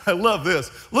disciples, I love this,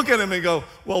 look at him and go,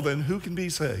 well then who can be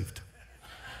saved?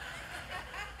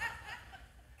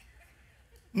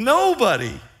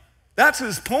 Nobody. That's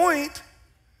his point.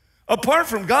 Apart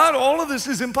from God, all of this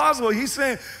is impossible. He's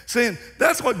saying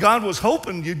that's what God was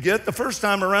hoping you'd get the first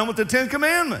time around with the 10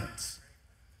 Commandments.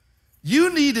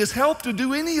 You need his help to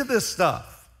do any of this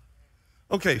stuff.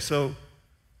 Okay, so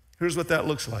here's what that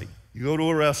looks like. You go to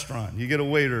a restaurant, you get a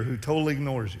waiter who totally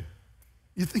ignores you.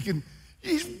 You're thinking,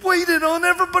 he's waited on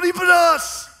everybody but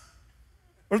us.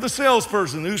 Or the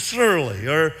salesperson who's surly,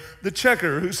 or the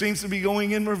checker who seems to be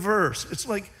going in reverse. It's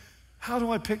like, how do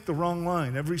I pick the wrong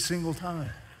line every single time?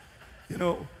 You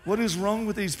know, what is wrong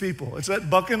with these people? It's that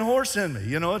bucking horse in me.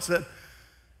 You know, it's that,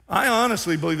 I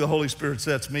honestly believe the Holy Spirit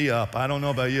sets me up. I don't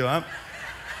know about you.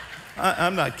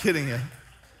 I'm not kidding you.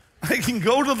 I can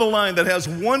go to the line that has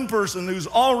one person who's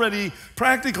already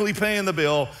practically paying the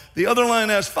bill. The other line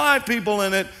has 5 people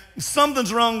in it.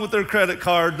 Something's wrong with their credit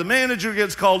card. The manager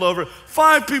gets called over.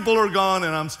 5 people are gone,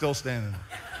 and I'm still standing there.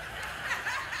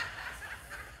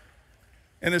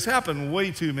 And it's happened way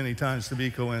too many times to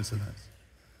be coincidence.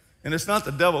 And it's not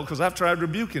the devil, because I've tried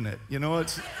rebuking it. You know,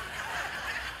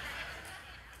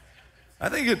 I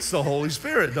think it's the Holy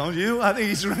Spirit, don't you? I think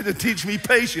he's trying to teach me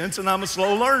patience, and I'm a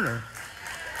slow learner.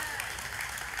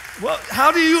 Well,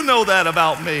 how do you know that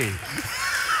about me?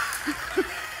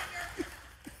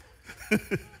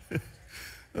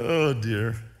 Oh,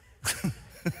 dear.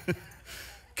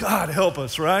 God help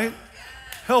us, right?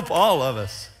 Help all of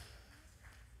us.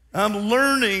 I'm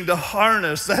learning to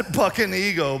harness that bucking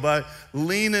ego by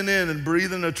leaning in and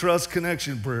breathing a trust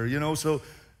connection prayer, you know? So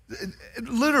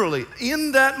literally,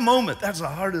 in that moment, that's the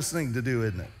hardest thing to do,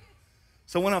 isn't it?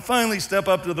 So when I finally step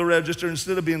up to the register,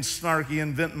 instead of being snarky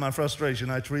and venting my frustration,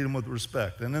 I treat them with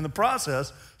respect. And in the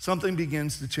process, something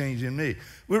begins to change in me.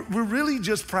 We're really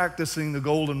just practicing the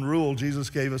golden rule Jesus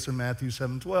gave us in Matthew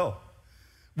 7:12,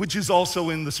 which is also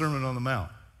in the Sermon on the Mount.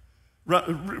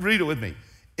 Read it with me.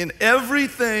 In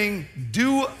everything,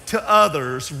 do to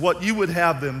others what you would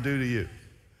have them do to you.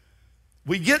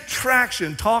 We get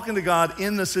traction talking to God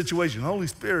in the situation. Holy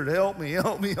Spirit, help me,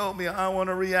 help me, help me. I want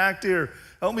to react here.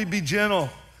 Help me be gentle.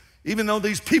 Even though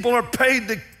these people are paid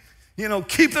to, you know,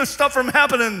 keep this stuff from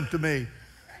happening to me.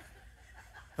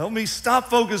 Help me stop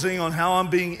focusing on how I'm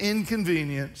being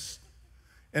inconvenienced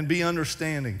and be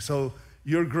understanding. So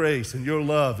your grace and your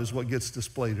love is what gets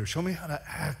displayed here. Show me how to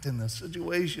act in this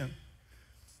situation.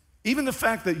 Even the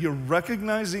fact that you're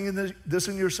recognizing this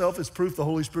in yourself is proof the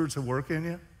Holy Spirit's at work in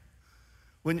you.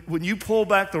 When you pull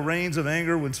back the reins of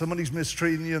anger, when somebody's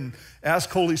mistreating you, and ask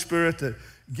Holy Spirit to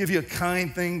give you a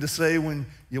kind thing to say when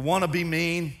you want to be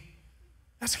mean,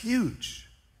 that's huge.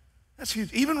 That's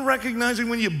huge. Even recognizing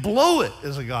when you blow it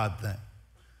is a God thing.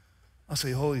 I'll say,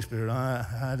 Holy Spirit,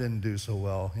 I didn't do so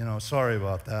well. You know, sorry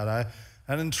about that. I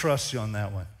didn't trust you on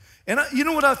that one. And you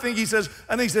know what I think he says?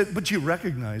 I think he said, but you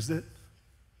recognized it.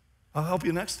 I'll help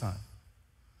you next time.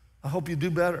 I hope you do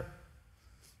better.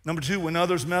 Number 2, when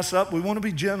others mess up, we want to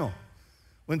be gentle.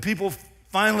 When people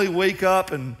finally wake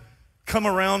up and come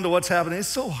around to what's happening, it's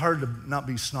so hard to not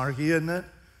be snarky, isn't it?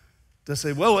 To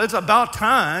say, well, it's about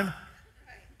time.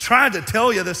 Tried to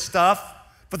tell you this stuff.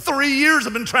 For 3 years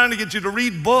I've been trying to get you to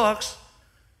read books.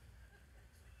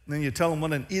 And then you tell them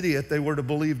what an idiot they were to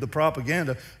believe the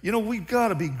propaganda. You know, we've got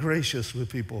to be gracious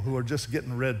with people who are just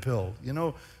getting red-pilled. You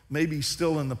know, maybe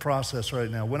still in the process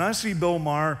right now. When I see Bill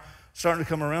Maher starting to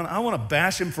come around, I want to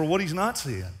bash him for what he's not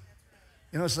seeing.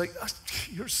 You know, it's like,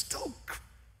 you're still,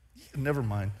 never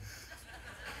mind.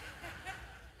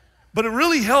 But it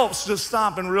really helps to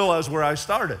stop and realize where I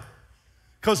started.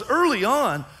 Because early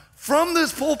on, from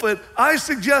this pulpit, I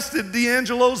suggested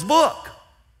D'Angelo's book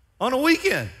on a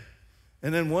weekend.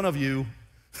 And then one of you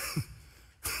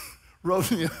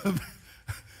wrote me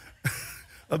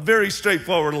a very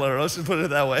straightforward letter, let's just put it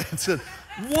that way, and said,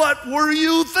 what were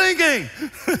you thinking?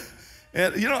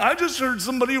 And, you know, I just heard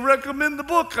somebody recommend the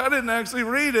book. I didn't actually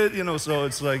read it, you know, so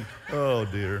it's like, oh,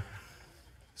 dear.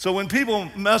 So when people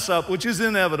mess up, which is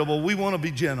inevitable, we want to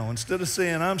be gentle. Instead of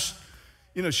saying,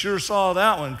 sure saw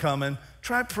that one coming,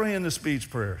 try praying the speech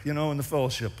prayer, you know, in the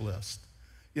fellowship list.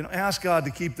 You know, ask God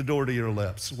to keep the door to your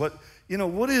lips. What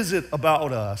is it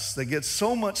about us that gets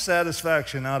so much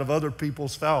satisfaction out of other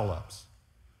people's foul-ups?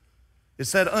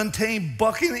 It's that untamed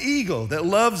bucking ego that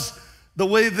loves the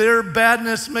way their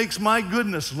badness makes my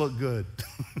goodness look good.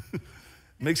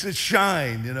 Makes it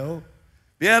shine, you know.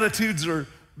 The attitudes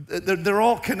they're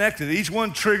all connected. Each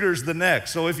one triggers the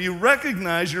next. So if you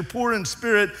recognize you're poor in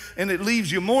spirit and it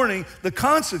leaves you mourning, the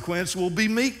consequence will be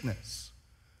meekness.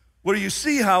 where you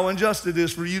see how unjust it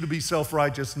is for you to be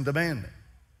self-righteous and demanding.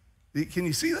 Can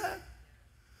you see that?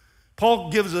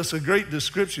 Paul gives us a great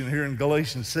description here in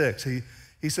Galatians 6.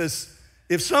 He says,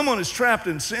 if someone is trapped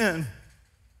in sin,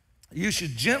 you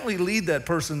should gently lead that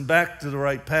person back to the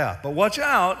right path. But watch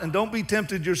out and don't be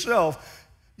tempted yourself.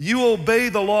 You obey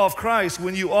the law of Christ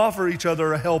when you offer each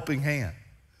other a helping hand.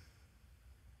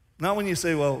 Not when you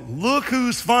say, well, look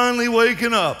who's finally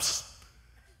waking up.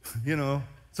 You know,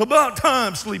 it's about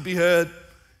time, sleepyhead.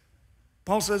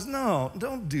 Paul says, no,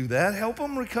 don't do that. Help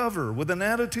them recover with an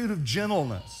attitude of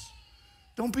gentleness.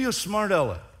 Don't be a smart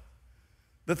aleck.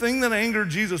 The thing that angered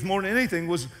Jesus more than anything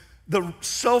was the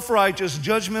self-righteous,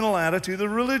 judgmental attitude of the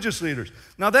religious leaders.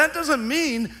 Now, that doesn't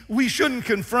mean we shouldn't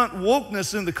confront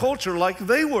wokeness in the culture like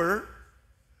they were.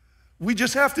 We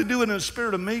just have to do it in a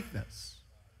spirit of meekness.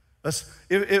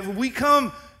 If we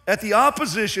come at the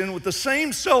opposition with the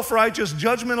same self-righteous,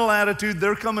 judgmental attitude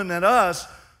they're coming at us,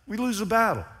 we lose the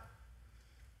battle.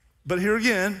 But here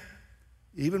again,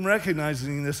 even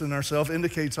recognizing this in ourselves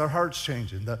indicates our heart's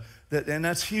changing. And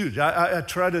that's huge. I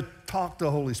try to talk to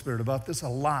the Holy Spirit about this a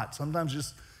lot. Sometimes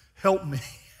just help me,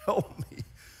 help me.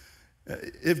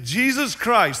 If Jesus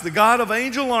Christ, the God of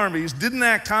angel armies, didn't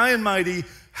act high and mighty,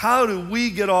 how do we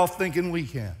get off thinking we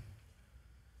can?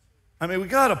 I mean, we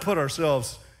got to put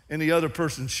ourselves in the other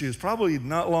person's shoes. Probably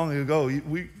not long ago,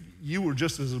 you were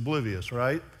just as oblivious,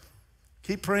 right?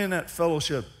 Keep praying that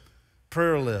fellowship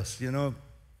prayer list, you know.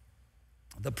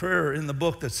 The prayer in the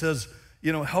book that says,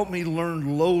 you know, help me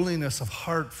learn lowliness of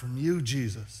heart from you,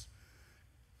 Jesus.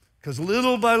 Because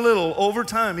little by little, over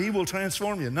time, he will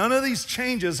transform you. None of these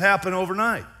changes happen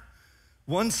overnight.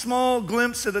 One small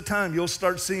glimpse at a time, you'll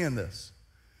start seeing this.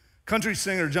 Country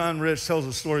singer John Rich tells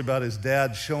a story about his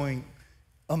dad showing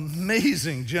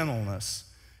amazing gentleness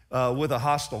with a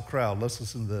hostile crowd. Let's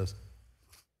listen to this.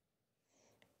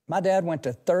 My dad went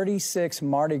to 36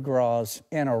 Mardi Gras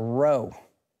in a row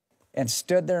and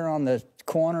stood there on the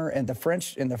corner in the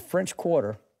French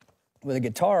Quarter with a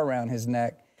guitar around his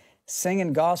neck,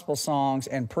 singing gospel songs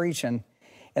and preaching.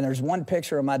 And there's one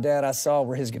picture of my dad I saw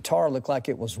where his guitar looked like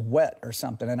it was wet or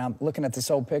something. And I'm looking at this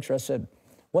old picture. I said,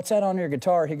 "What's that on your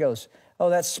guitar?" He goes, "Oh,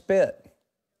 that's spit."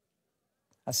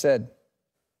 I said,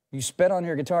 "You spit on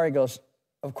your guitar?" He goes,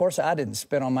 "Of course I didn't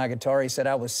spit on my guitar." He said,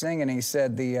 "I was singing." He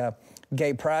said the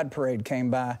gay pride parade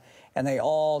came by, and they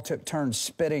all took turns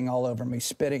spitting all over me,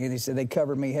 spitting. And he said, they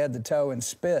covered me head to toe in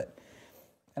spit.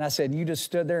 And I said, "You just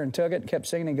stood there and took it and kept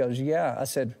singing?" He goes, "Yeah." I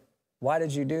said, "Why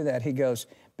did you do that?" He goes,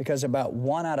 "Because about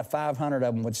 1 out of 500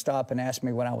 of them would stop and ask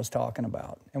me what I was talking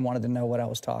about and wanted to know what I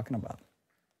was talking about."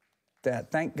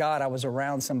 Thank God I was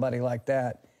around somebody like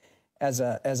that as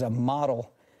a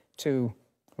model to,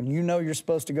 when you know you're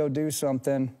supposed to go do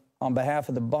something on behalf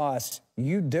of the boss,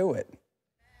 you do it.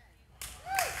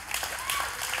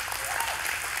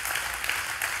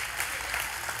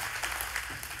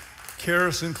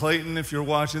 Karis and Clayton, if you're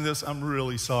watching this, I'm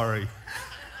really sorry.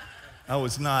 I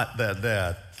was not that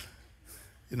dad.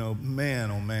 You know, man,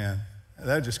 oh man,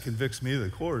 that just convicts me to the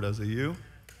core, does it you?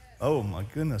 Oh my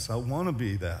goodness, I want to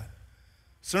be that.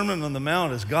 Sermon on the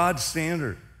Mount is God's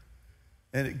standard.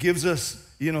 And it gives us,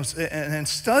 you know, and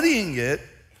studying it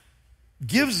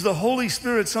gives the Holy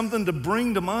Spirit something to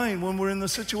bring to mind when we're in the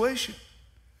situation.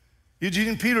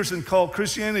 Eugene Peterson called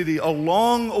Christianity a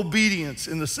long obedience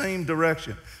in the same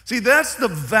direction. See, that's the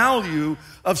value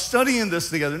of studying this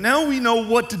together. Now we know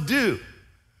what to do.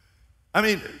 I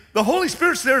mean, the Holy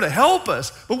Spirit's there to help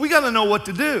us, but we got to know what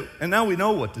to do. And now we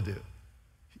know what to do.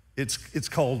 It's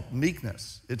called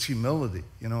meekness. It's humility,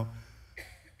 you know.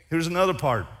 Here's another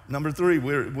part. Number 3,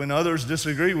 when others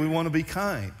disagree, we want to be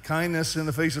kind. Kindness in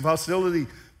the face of hostility,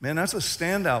 man, that's a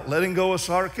standout. Letting go of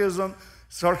sarcasm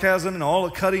and all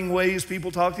the cutting ways people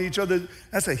talk to each other,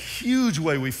 that's a huge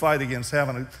way we fight against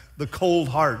having the cold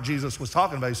heart Jesus was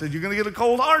talking about. He said, you're going to get a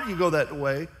cold heart, you go that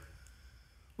way.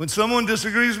 When someone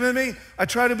disagrees with me, I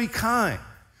try to be kind.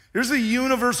 Here's the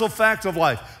universal fact of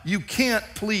life. You can't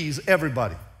please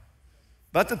everybody.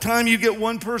 By the time you get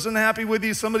one person happy with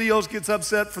you, somebody else gets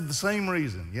upset for the same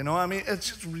reason. You know, I mean, it's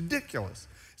just ridiculous.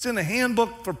 It's in the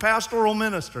handbook for pastoral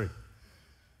ministry.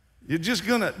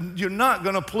 You're not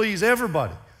gonna please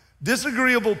everybody.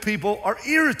 Disagreeable people are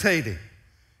irritating,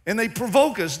 and they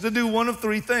provoke us to do one of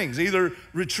 3 things: either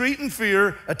retreat in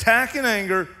fear, attack in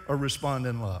anger, or respond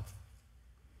in love.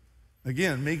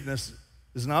 Again, meekness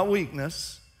is not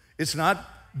weakness. It's not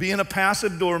being a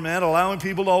passive doormat, allowing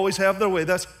people to always have their way.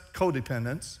 That's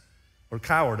codependence or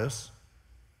cowardice.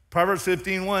 Proverbs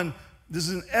 15:1, this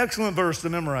is an excellent verse to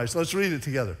memorize. Let's read it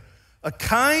together. A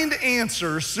kind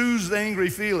answer soothes angry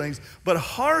feelings, but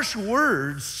harsh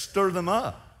words stir them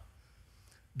up.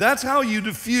 That's how you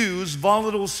diffuse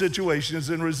volatile situations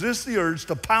and resist the urge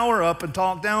to power up and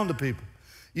talk down to people.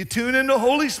 You tune into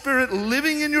Holy Spirit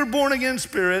living in your born-again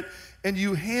spirit, and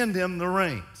you hand him the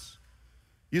reins.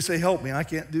 You say, help me, I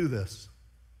can't do this.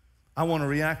 I want to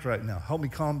react right now. Help me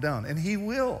calm down. And he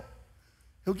will.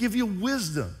 He'll give you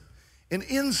wisdom and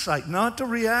insight not to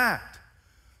react.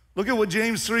 Look at what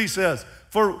James 3 says.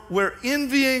 For where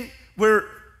envying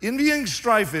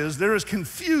strife is, there is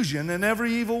confusion in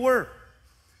every evil work.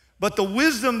 But the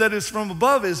wisdom that is from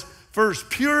above is first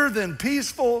pure, then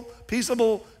peaceable,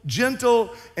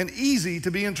 gentle, and easy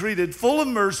to be entreated, full of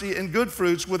mercy and good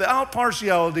fruits, without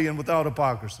partiality and without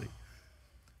hypocrisy.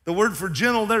 The word for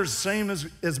gentle there is the same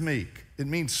as meek. It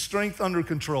means strength under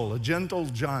control, a gentle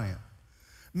giant.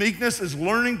 Meekness is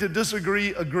learning to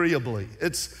disagree agreeably.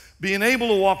 It's being able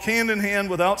to walk hand in hand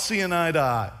without seeing eye to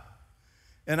eye.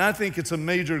 And I think it's a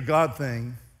major God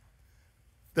thing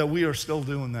that we are still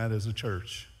doing that as a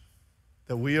church,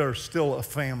 that we are still a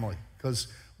family, because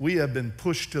we have been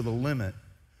pushed to the limit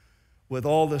with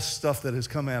all this stuff that has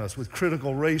come at us, with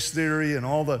critical race theory and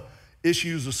all the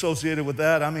issues associated with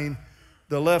that. I mean,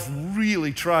 the left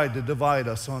really tried to divide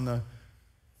us on the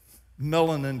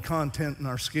melanin content in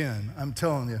our skin. I'm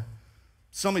telling you,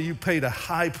 some of you paid a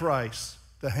high price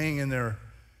to hang in there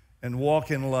and walk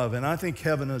in love, and I think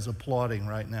heaven is applauding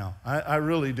right now. I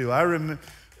really do. I'm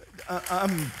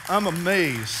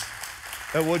amazed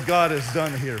at what God has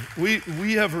done here.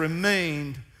 We have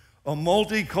remained a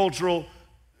multicultural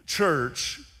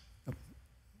church.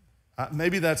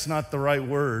 Maybe that's not the right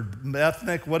word,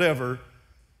 ethnic, whatever,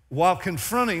 while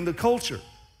confronting the culture.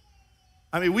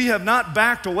 I mean, we have not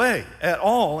backed away at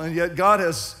all, and yet God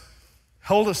has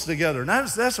held us together. And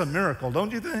that's a miracle,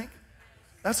 don't you think?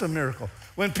 That's a miracle.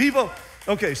 When people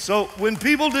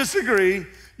disagree,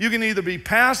 you can either be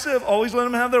passive, always let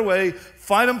them have their way,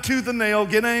 fight them tooth and nail,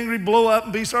 get angry, blow up,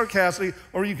 and be sarcastic,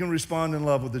 or you can respond in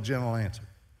love with a gentle answer.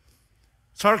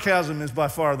 Sarcasm is by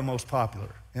far the most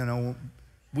popular. You know,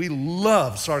 we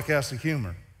love sarcastic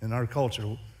humor in our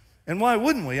culture. And why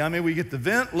wouldn't we? I mean, we get to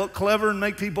vent, look clever, and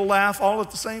make people laugh all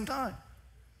at the same time.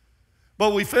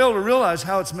 But we fail to realize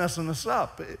how it's messing us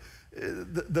up.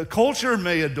 The culture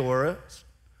may adore us,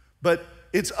 but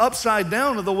it's upside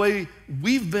down to the way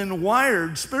we've been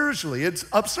wired spiritually. It's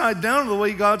upside down to the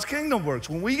way God's kingdom works.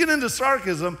 When we get into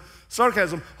sarcasm,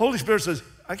 Holy Spirit says,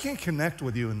 I can't connect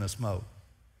with you in this mode.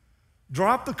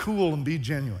 Drop the cool and be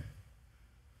genuine.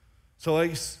 So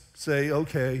I say,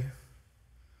 okay,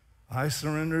 I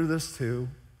surrender this too.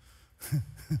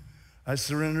 I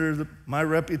surrender my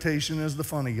reputation as the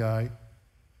funny guy.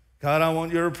 God, I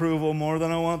want your approval more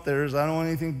than I want theirs. I don't want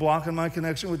anything blocking my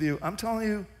connection with you. I'm telling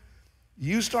you,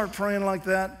 you start praying like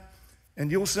that,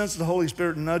 and you'll sense the Holy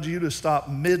Spirit nudge you to stop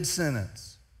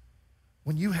mid-sentence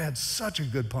when you had such a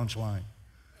good punchline.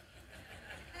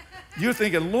 You're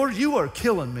thinking, Lord, you are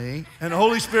killing me. And the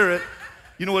Holy Spirit,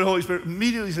 you know what the Holy Spirit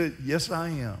immediately said? Yes, I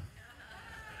am.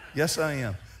 Yes, I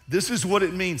am. This is what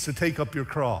it means to take up your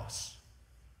cross.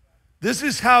 This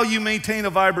is how you maintain a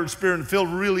vibrant spirit and feel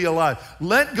really alive.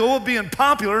 Let go of being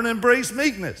popular and embrace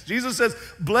meekness. Jesus says,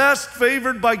 blessed,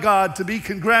 favored by God, to be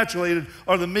congratulated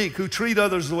are the meek who treat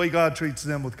others the way God treats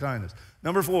them with kindness.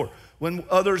 Number 4, when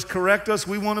others correct us,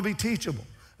 we want to be teachable.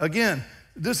 Again,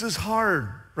 this is hard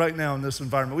right now in this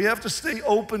environment. We have to stay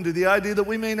open to the idea that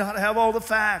we may not have all the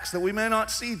facts, that we may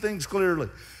not see things clearly.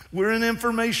 We're in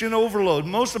information overload.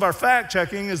 Most of our fact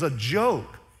checking is a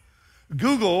joke.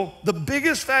 Google, the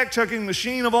biggest fact-checking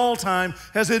machine of all time,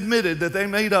 has admitted that they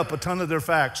made up a ton of their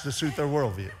facts to suit their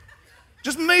worldview.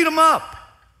 Just made them up.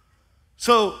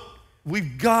 So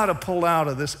we've got to pull out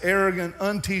of this arrogant,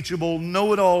 unteachable,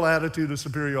 know-it-all attitude of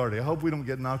superiority. I hope we don't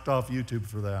get knocked off YouTube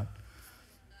for that.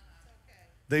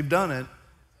 They've done it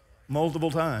multiple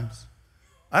times.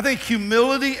 I think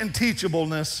humility and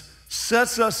teachableness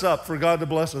sets us up for God to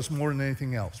bless us more than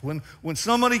anything else. When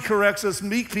somebody corrects us,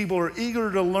 meek people are eager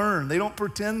to learn. They don't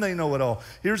pretend they know it all.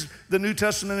 Here's the New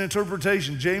Testament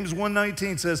interpretation. James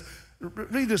 1:19 says,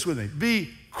 read this with me. Be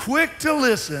quick to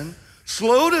listen,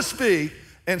 slow to speak,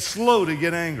 and slow to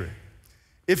get angry.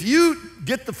 If you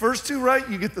get the first two right,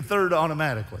 you get the third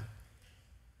automatically.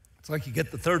 It's like you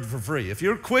get the third for free. If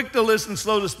you're quick to listen,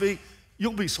 slow to speak,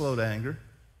 you'll be slow to anger.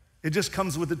 It just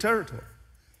comes with the territory.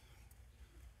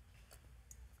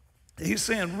 He's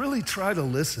saying, really try to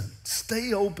listen.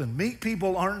 Stay open. Meek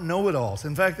people aren't know-it-alls.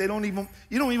 In fact, you don't even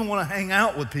want to hang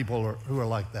out with people who are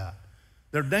like that.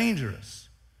 They're dangerous.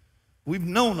 We've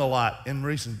known a lot in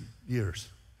recent years.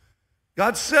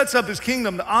 God sets up his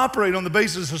kingdom to operate on the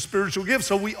basis of spiritual gifts,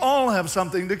 so we all have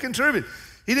something to contribute.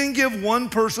 He didn't give one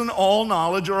person all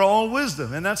knowledge or all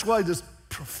wisdom, and that's why this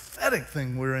prophetic prophetic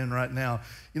thing we're in right now.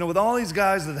 You know, with all these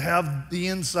guys that have the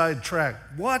inside track,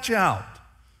 watch out.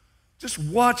 Just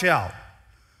watch out.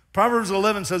 Proverbs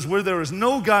 11 says, where there is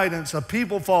no guidance, a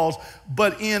people falls,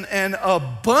 but in an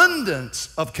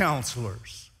abundance of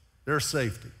counselors, there's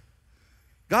safety.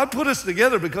 God put us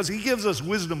together because he gives us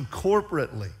wisdom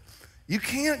corporately. You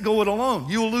can't go it alone.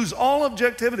 You'll lose all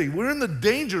objectivity. We're in the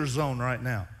danger zone right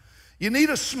now. You need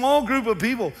a small group of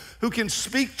people who can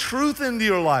speak truth into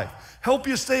your life, help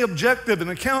you stay objective and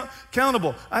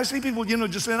accountable. I see people,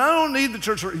 just saying, I don't need the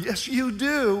church. Yes, you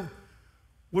do.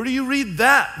 Where do you read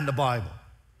that in the Bible?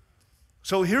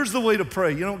 So here's the way to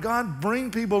pray. God, bring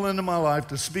people into my life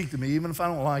to speak to me, even if I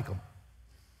don't like them.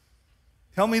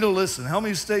 Help me to listen. Help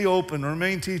me to stay open,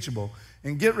 remain teachable,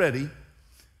 and get ready,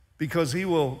 because he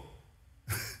will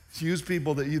use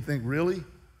people that you think, really?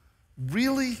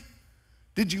 Really?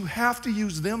 Did you have to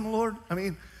use them, Lord? I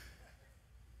mean,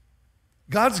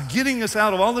 God's getting us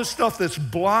out of all this stuff that's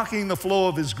blocking the flow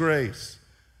of his grace.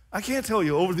 I can't tell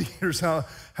you over the years how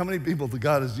many people that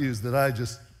God has used that I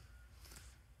just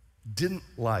didn't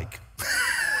like.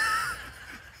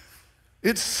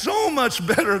 It's so much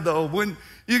better, though, when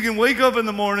you can wake up in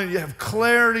the morning, you have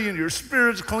clarity, and your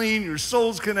spirit's clean, your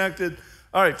soul's connected.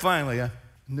 All right, finally, I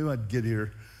knew I'd get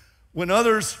here. When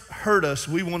others hurt us,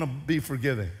 we want to be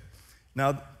forgiving.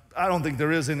 Now, I don't think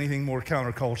there is anything more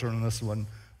counterculture than this one.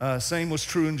 Same was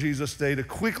true in Jesus' day. To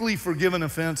quickly forgive an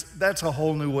offense, that's a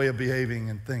whole new way of behaving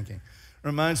and thinking. It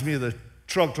reminds me of the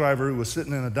truck driver who was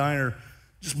sitting in a diner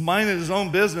just minding his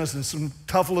own business, and some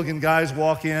tough-looking guys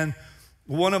walk in.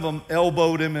 One of them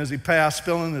elbowed him as he passed,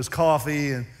 spilling his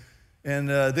coffee, and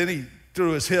then he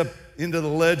threw his hip into the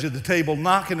ledge of the table,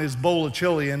 knocking his bowl of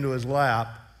chili into his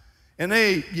lap. And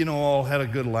they, all had a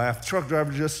good laugh. The truck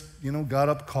driver just, got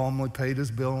up calmly, paid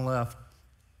his bill, and left.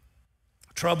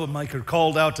 Troublemaker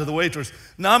called out to the waitress,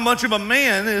 "Not much of a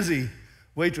man, is he?"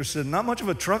 Waitress said, "Not much of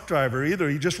a truck driver either.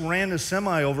 He just ran his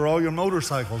semi over all your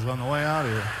motorcycles on the way out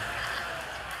of here."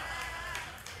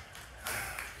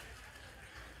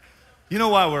 You know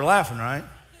why we're laughing, right?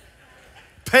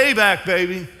 Payback,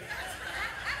 baby.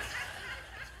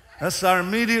 That's our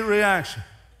immediate reaction.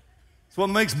 It's what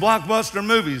makes blockbuster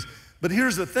movies. But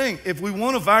here's the thing. If we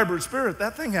want a vibrant spirit,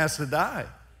 that thing has to die.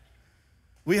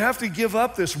 We have to give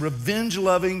up this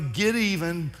revenge-loving,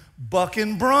 get-even,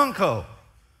 bucking bronco.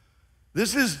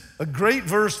 This is a great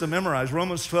verse to memorize,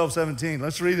 Romans 12:17.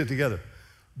 Let's read it together.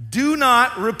 Do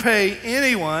not repay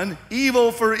anyone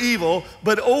evil for evil,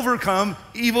 but overcome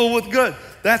evil with good.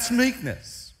 That's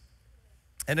meekness.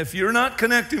 And if you're not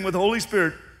connecting with the Holy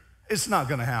Spirit, it's not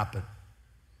going to happen.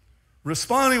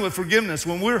 Responding with forgiveness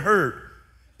when we're hurt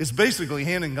is basically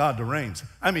handing God the reins.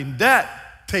 I mean,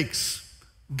 that takes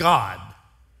God.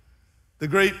 The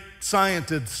great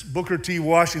scientist Booker T.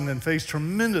 Washington faced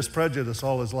tremendous prejudice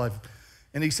all his life.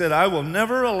 And he said, I will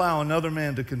never allow another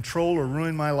man to control or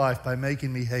ruin my life by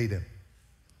making me hate him.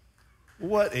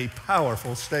 What a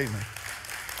powerful statement.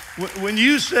 When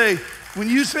you say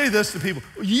this to people,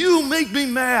 you make me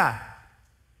mad,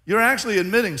 you're actually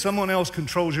admitting someone else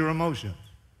controls your emotions.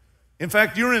 In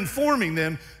fact, you're informing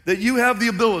them that you have the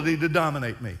ability to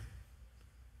dominate me.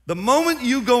 The moment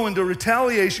you go into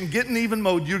retaliation, get in even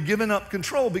mode, you're giving up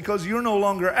control because you're no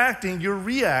longer acting, you're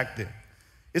reacting.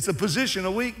 It's a position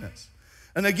of weakness.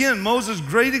 And again, Moses,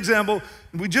 great example.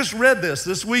 We just read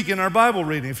this week in our Bible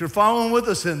reading. If you're following with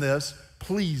us in this,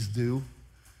 please do.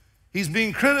 He's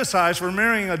being criticized for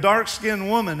marrying a dark-skinned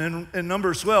woman in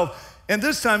Numbers 12. And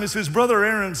this time it's his brother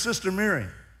Aaron's sister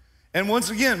Miriam. And once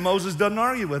again, Moses doesn't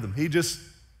argue with him. He just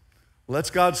lets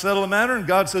God settle the matter. And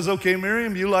God says, okay,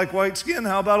 Miriam, you like white skin.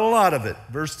 How about a lot of it?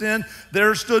 Verse 10,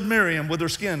 there stood Miriam with her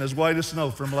skin as white as snow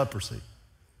from leprosy.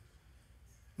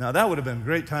 Now, that would have been a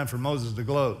great time for Moses to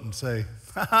gloat and say,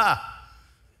 ha ha.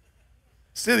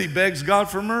 Instead, he begs God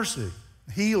for mercy,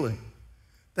 healing.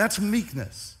 That's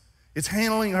meekness. It's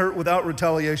handling hurt without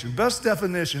retaliation. Best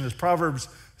definition is Proverbs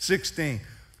 16.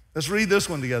 Let's read this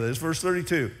one together. It's verse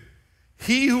 32.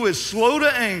 He who is slow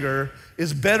to anger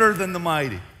is better than the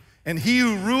mighty, and he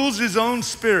who rules his own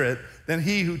spirit than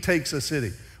he who takes a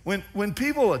city. When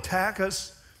people attack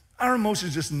us, our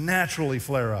emotions just naturally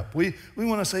flare up. We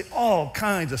want to say all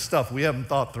kinds of stuff we haven't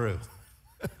thought through.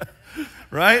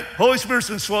 Right? Holy Spirit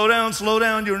says, slow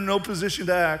down, you're in no position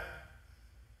to act.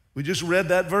 We just read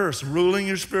that verse. Ruling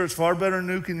your spirit's far better than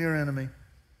nuking your enemy.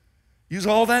 Use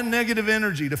all that negative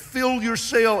energy to fill your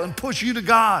sail and push you to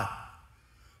God.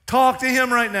 Talk to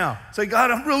him right now. Say,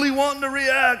 God, I'm really wanting to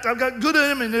react. I've got good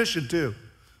ammunition too.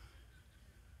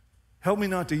 Help me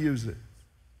not to use it.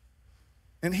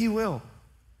 And he will.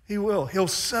 He will. He'll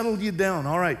settle you down.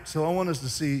 All right, so I want us to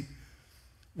see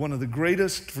one of the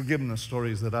greatest forgiveness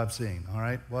stories that I've seen, all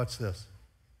right? Watch this.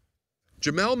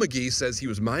 Jamel McGee says he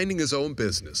was minding his own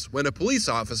business when a police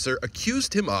officer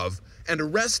accused him of and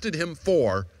arrested him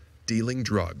for dealing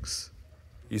drugs.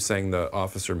 You saying the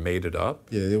officer made it up?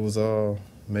 Yeah, it was all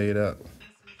made up.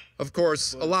 Of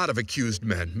course, a lot of accused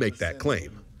men make that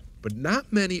claim, but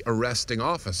not many arresting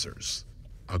officers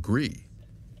agree.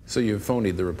 So you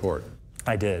phonied the report?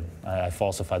 I did. I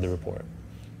falsified the report.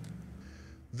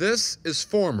 This is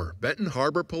former Benton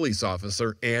Harbor police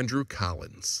officer Andrew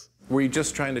Collins. Were you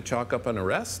just trying to chalk up an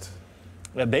arrest?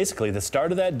 Basically, the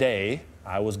start of that day,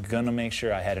 I was going to make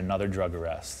sure I had another drug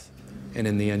arrest. And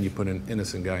in the end, you put an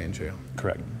innocent guy in jail?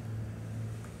 Correct.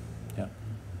 Yeah.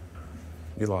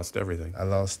 You lost everything. I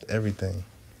lost everything.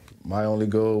 My only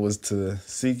goal was to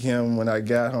seek him when I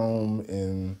got home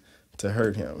and to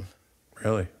hurt him.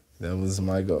 Really? That was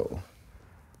my goal.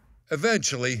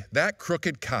 Eventually, that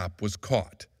crooked cop was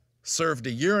caught, served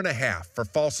 1.5 years for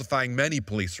falsifying many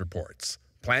police reports,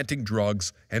 planting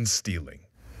drugs, and stealing.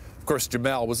 Of course,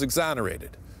 Jamel was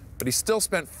exonerated, but he still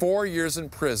spent 4 years in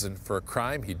prison for a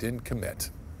crime he didn't commit.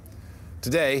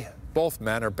 Today, both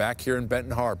men are back here in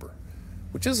Benton Harbor,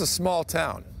 which is a small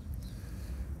town.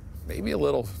 Maybe a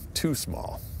little too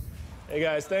small. Hey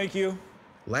guys, thank you.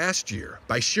 Last year,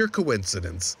 by sheer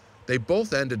coincidence, they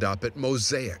both ended up at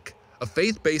Mosaic, a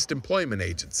faith-based employment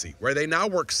agency where they now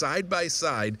work side by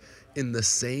side in the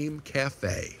same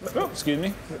cafe. Oh, excuse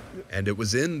me. And it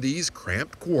was in these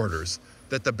cramped quarters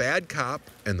that the bad cop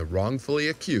and the wrongfully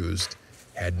accused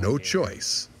had no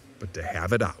choice but to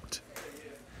have it out.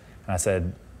 And I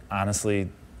said, honestly,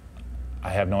 I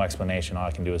have no explanation. All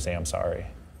I can do is say I'm sorry.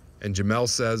 And Jamel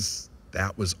says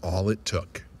that was all it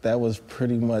took. That was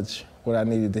pretty much what I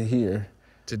needed to hear.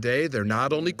 Today, they're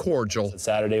not only cordial.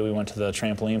 Saturday, we went to the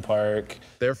trampoline park.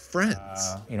 They're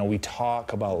friends. We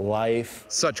talk about life.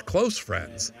 Such close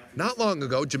friends. Not long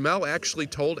ago, Jamel actually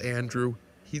told Andrew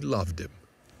he loved him.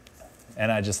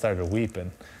 And I just started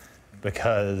weeping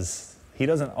because he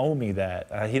doesn't owe me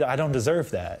that. I don't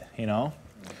deserve that,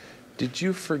 Did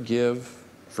you forgive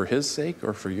for his sake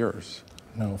or for yours?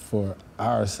 No, for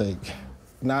our sake.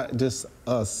 Not just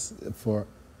us, for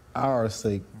our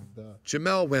sake.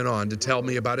 Jamel went on to tell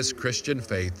me about his Christian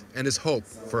faith and his hope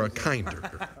for a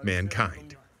kinder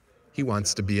mankind. He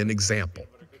wants to be an example.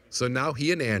 So now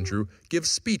he and Andrew give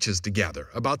speeches together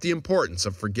about the importance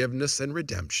of forgiveness and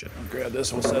redemption. Grab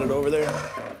this, we'll set it over there.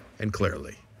 And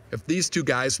clearly, if these two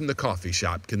guys from the coffee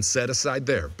shop can set aside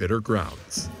their bitter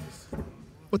grounds,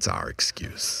 what's our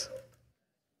excuse?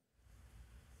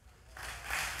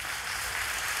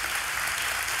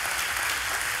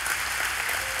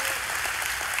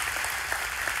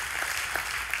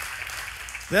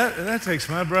 That takes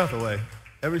my breath away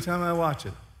every time I watch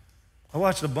it. I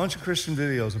watched a bunch of Christian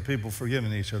videos of people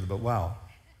forgiving each other, but wow.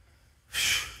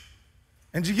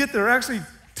 And you get they're actually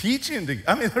teaching,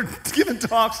 they're giving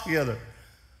talks together.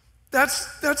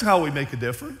 That's how we make a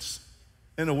difference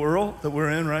in the world that we're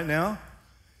in right now.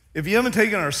 If you haven't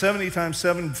taken our 70 times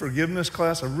 7 forgiveness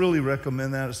class, I really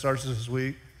recommend that. It starts this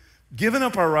week. Giving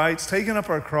up our rights, taking up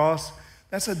our cross,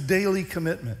 that's a daily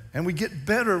commitment. And we get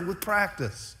better with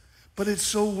practice. But it's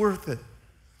so worth it.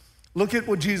 Look at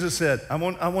what Jesus said. I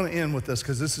want to end with this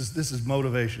because this is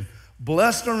motivation.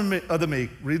 Blessed are the meek,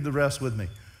 read the rest with me,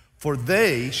 for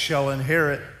they shall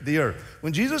inherit the earth.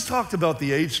 When Jesus talked about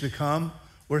the age to come,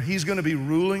 where he's going to be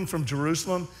ruling from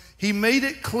Jerusalem, he made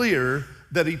it clear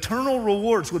that eternal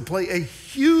rewards would play a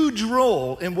huge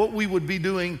role in what we would be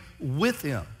doing with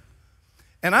him.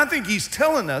 And I think he's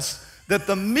telling us that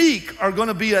the meek are going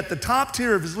to be at the top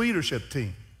tier of his leadership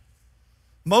team.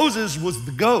 Moses was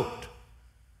the goat.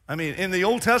 In the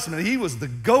Old Testament, he was the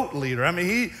goat leader.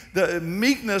 The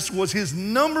meekness was his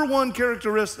number one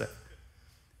characteristic.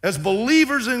 As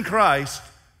believers in Christ,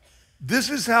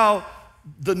 this is how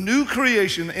the new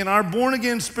creation in our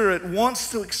born-again spirit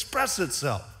wants to express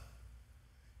itself.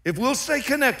 If we'll stay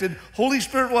connected, Holy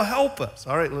Spirit will help us.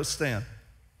 All right, let's stand.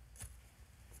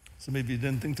 Some of you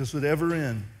didn't think this would ever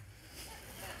end.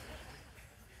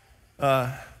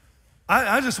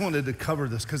 I just wanted to cover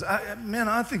this because,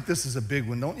 I think this is a big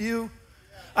one, don't you?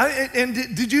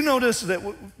 Did you notice that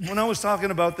when I was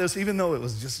talking about this, even though it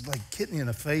was just like hitting you in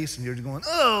the face and you're going,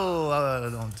 oh, I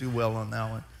don't do well on that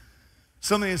one,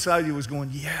 something inside you was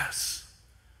going, yes,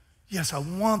 I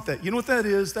want that. You know what that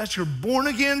is? That's your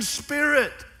born-again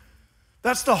spirit.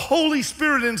 That's the Holy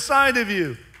Spirit inside of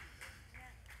you.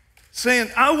 Saying,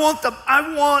 I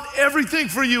want everything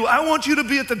for you. I want you to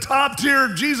be at the top tier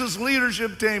of Jesus'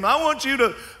 leadership team. I want you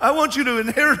to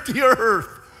inherit the earth.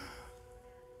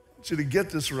 I want you to get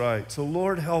this right. So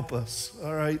Lord, help us.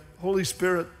 All right, Holy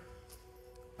Spirit,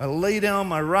 I lay down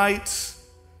my rights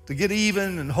to get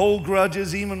even and hold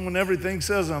grudges even when everything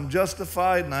says I'm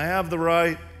justified and I have the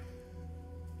right.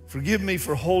 Forgive me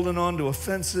for holding on to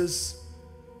offenses.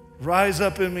 Rise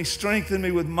up in me, strengthen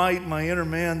me with might, my inner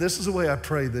man. This is the way I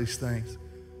pray these things.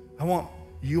 I want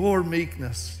your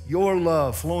meekness, your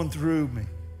love flowing through me,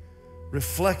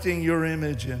 reflecting your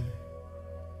image in me.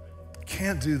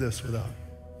 Can't do this without you.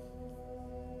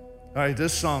 All right,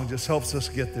 this song just helps us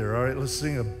get there. All right, let's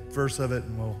sing a verse of it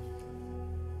and we'll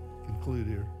conclude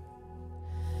here.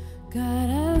 God,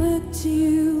 I look to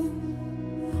you.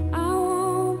 I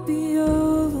won't be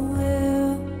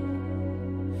overwhelmed.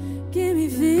 Give me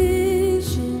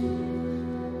vision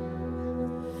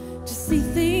to see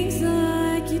things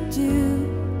like you do.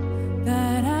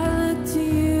 God, I look to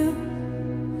you.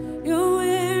 You're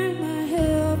where my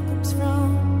help comes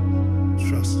from.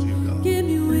 Trust you, God. Give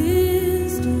me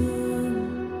wisdom.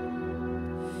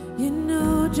 You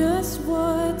know just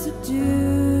what to do.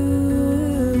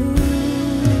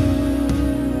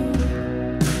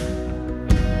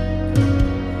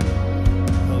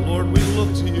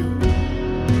 Look to you.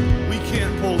 We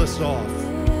can't pull this off.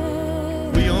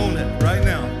 We own it right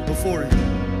now before you.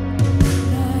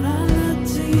 God, I look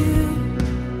to you.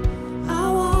 I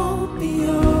won't be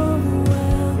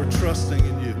overwhelmed. We're trusting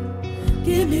in you.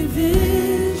 Give me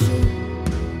vision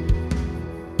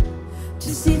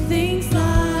to see things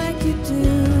like you do.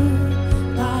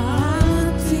 God, I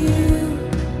look to you.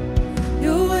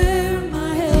 You're where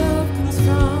my help comes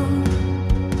from.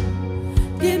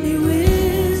 Give me wisdom.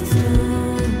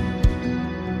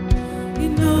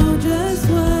 Just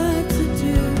what to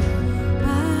do.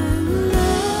 I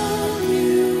love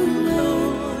you,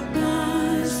 Lord,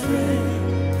 my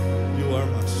strength. You are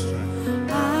my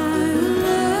strength. I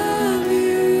love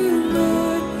you,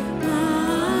 Lord,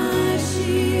 my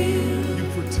shield. You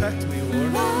protect me,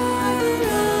 Lord. I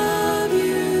love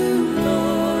you,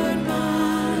 Lord,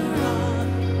 my rock.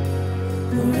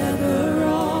 Forever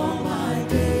all my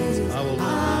days, I will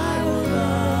love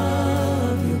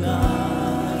you,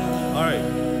 God. All right.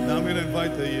 I'm going to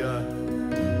invite the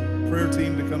prayer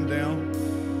team to come down.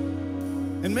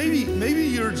 And maybe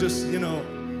you're just,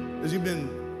 as you've been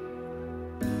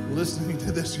listening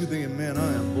to this, you're thinking, man,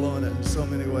 I am blowing it in so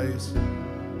many ways.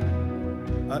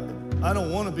 I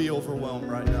don't want to be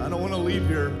overwhelmed right now. I don't want to leave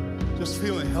here just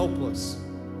feeling helpless.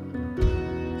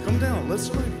 Come down. Let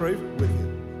somebody pray with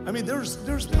you. I mean,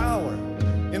 there's power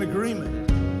in agreement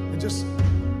and just,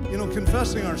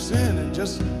 confessing our sin and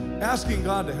just asking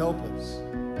God to help us.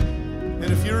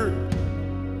 And if you're,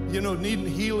 needing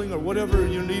healing or whatever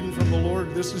you're needing from the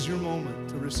Lord, this is your moment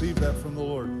to receive that from the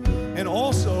Lord. And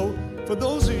also, for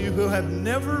those of you who have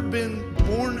never been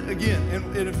born again,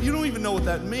 and if you don't even know what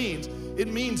that means, it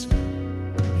means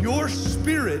your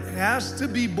spirit has to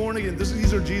be born again.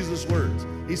 These are Jesus' words.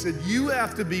 He said, you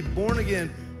have to be born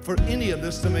again for any of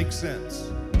this to make sense.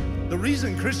 The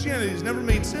reason Christianity has never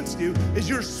made sense to you is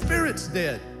your spirit's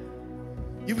dead.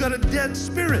 You've got a dead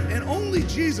spirit, and only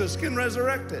Jesus can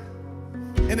resurrect it.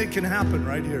 And it can happen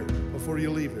right here before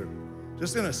you leave here.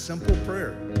 Just in a simple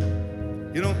prayer.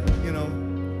 We're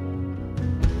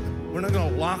not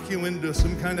going to lock you into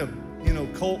some kind of,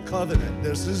 cult covenant.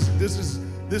 This is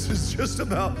just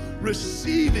about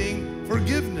receiving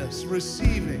forgiveness,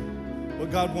 receiving what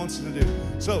God wants to do.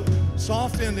 So,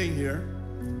 soft ending here.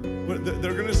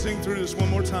 They're going to sing through this one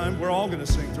more time. We're all going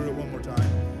to sing through it one more time.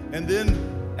 And then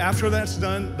after that's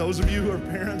done, those of you who are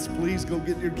parents, please go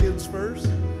get your kids first.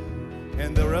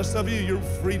 And the rest of you, you're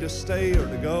free to stay or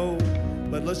to go.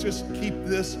 But let's just keep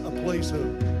this a place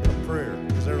of prayer,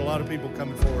 because there are a lot of people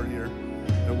coming forward here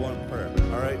that want prayer.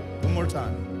 All right? One more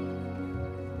time.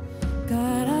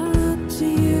 God, I look to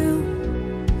you.